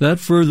 That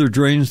further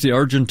drains the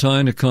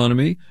Argentine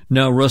economy,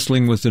 now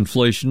wrestling with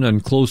inflation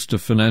and close to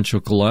financial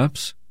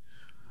collapse.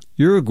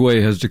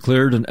 Uruguay has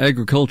declared an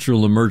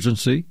agricultural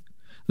emergency.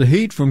 The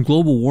heat from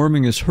global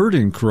warming is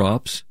hurting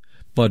crops,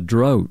 but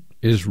drought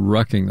is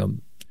wrecking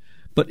them.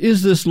 But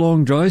is this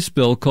long dry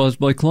spell caused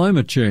by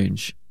climate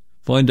change?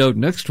 Find out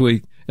next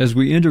week as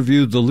we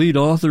interview the lead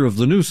author of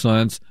the New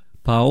Science,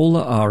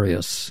 Paola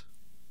Arias.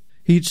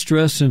 Heat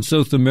stress in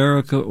South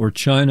America or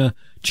China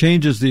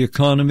changes the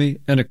economy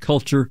and a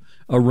culture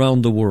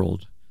around the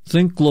world.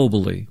 Think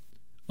globally.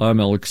 I'm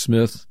Alex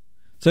Smith.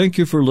 Thank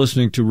you for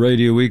listening to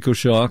Radio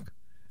Ecoshock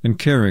and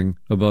caring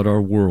about our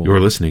world.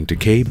 You're listening to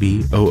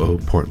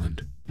KBOO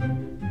Portland.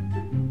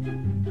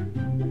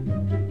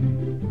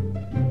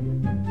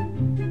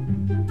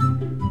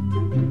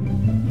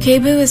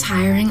 KBOO is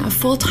hiring a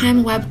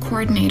full-time web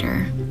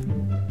coordinator.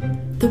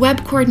 The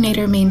web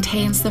coordinator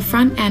maintains the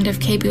front end of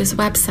KBOO's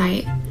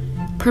website,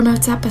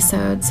 promotes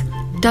episodes,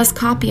 does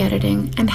copy editing, and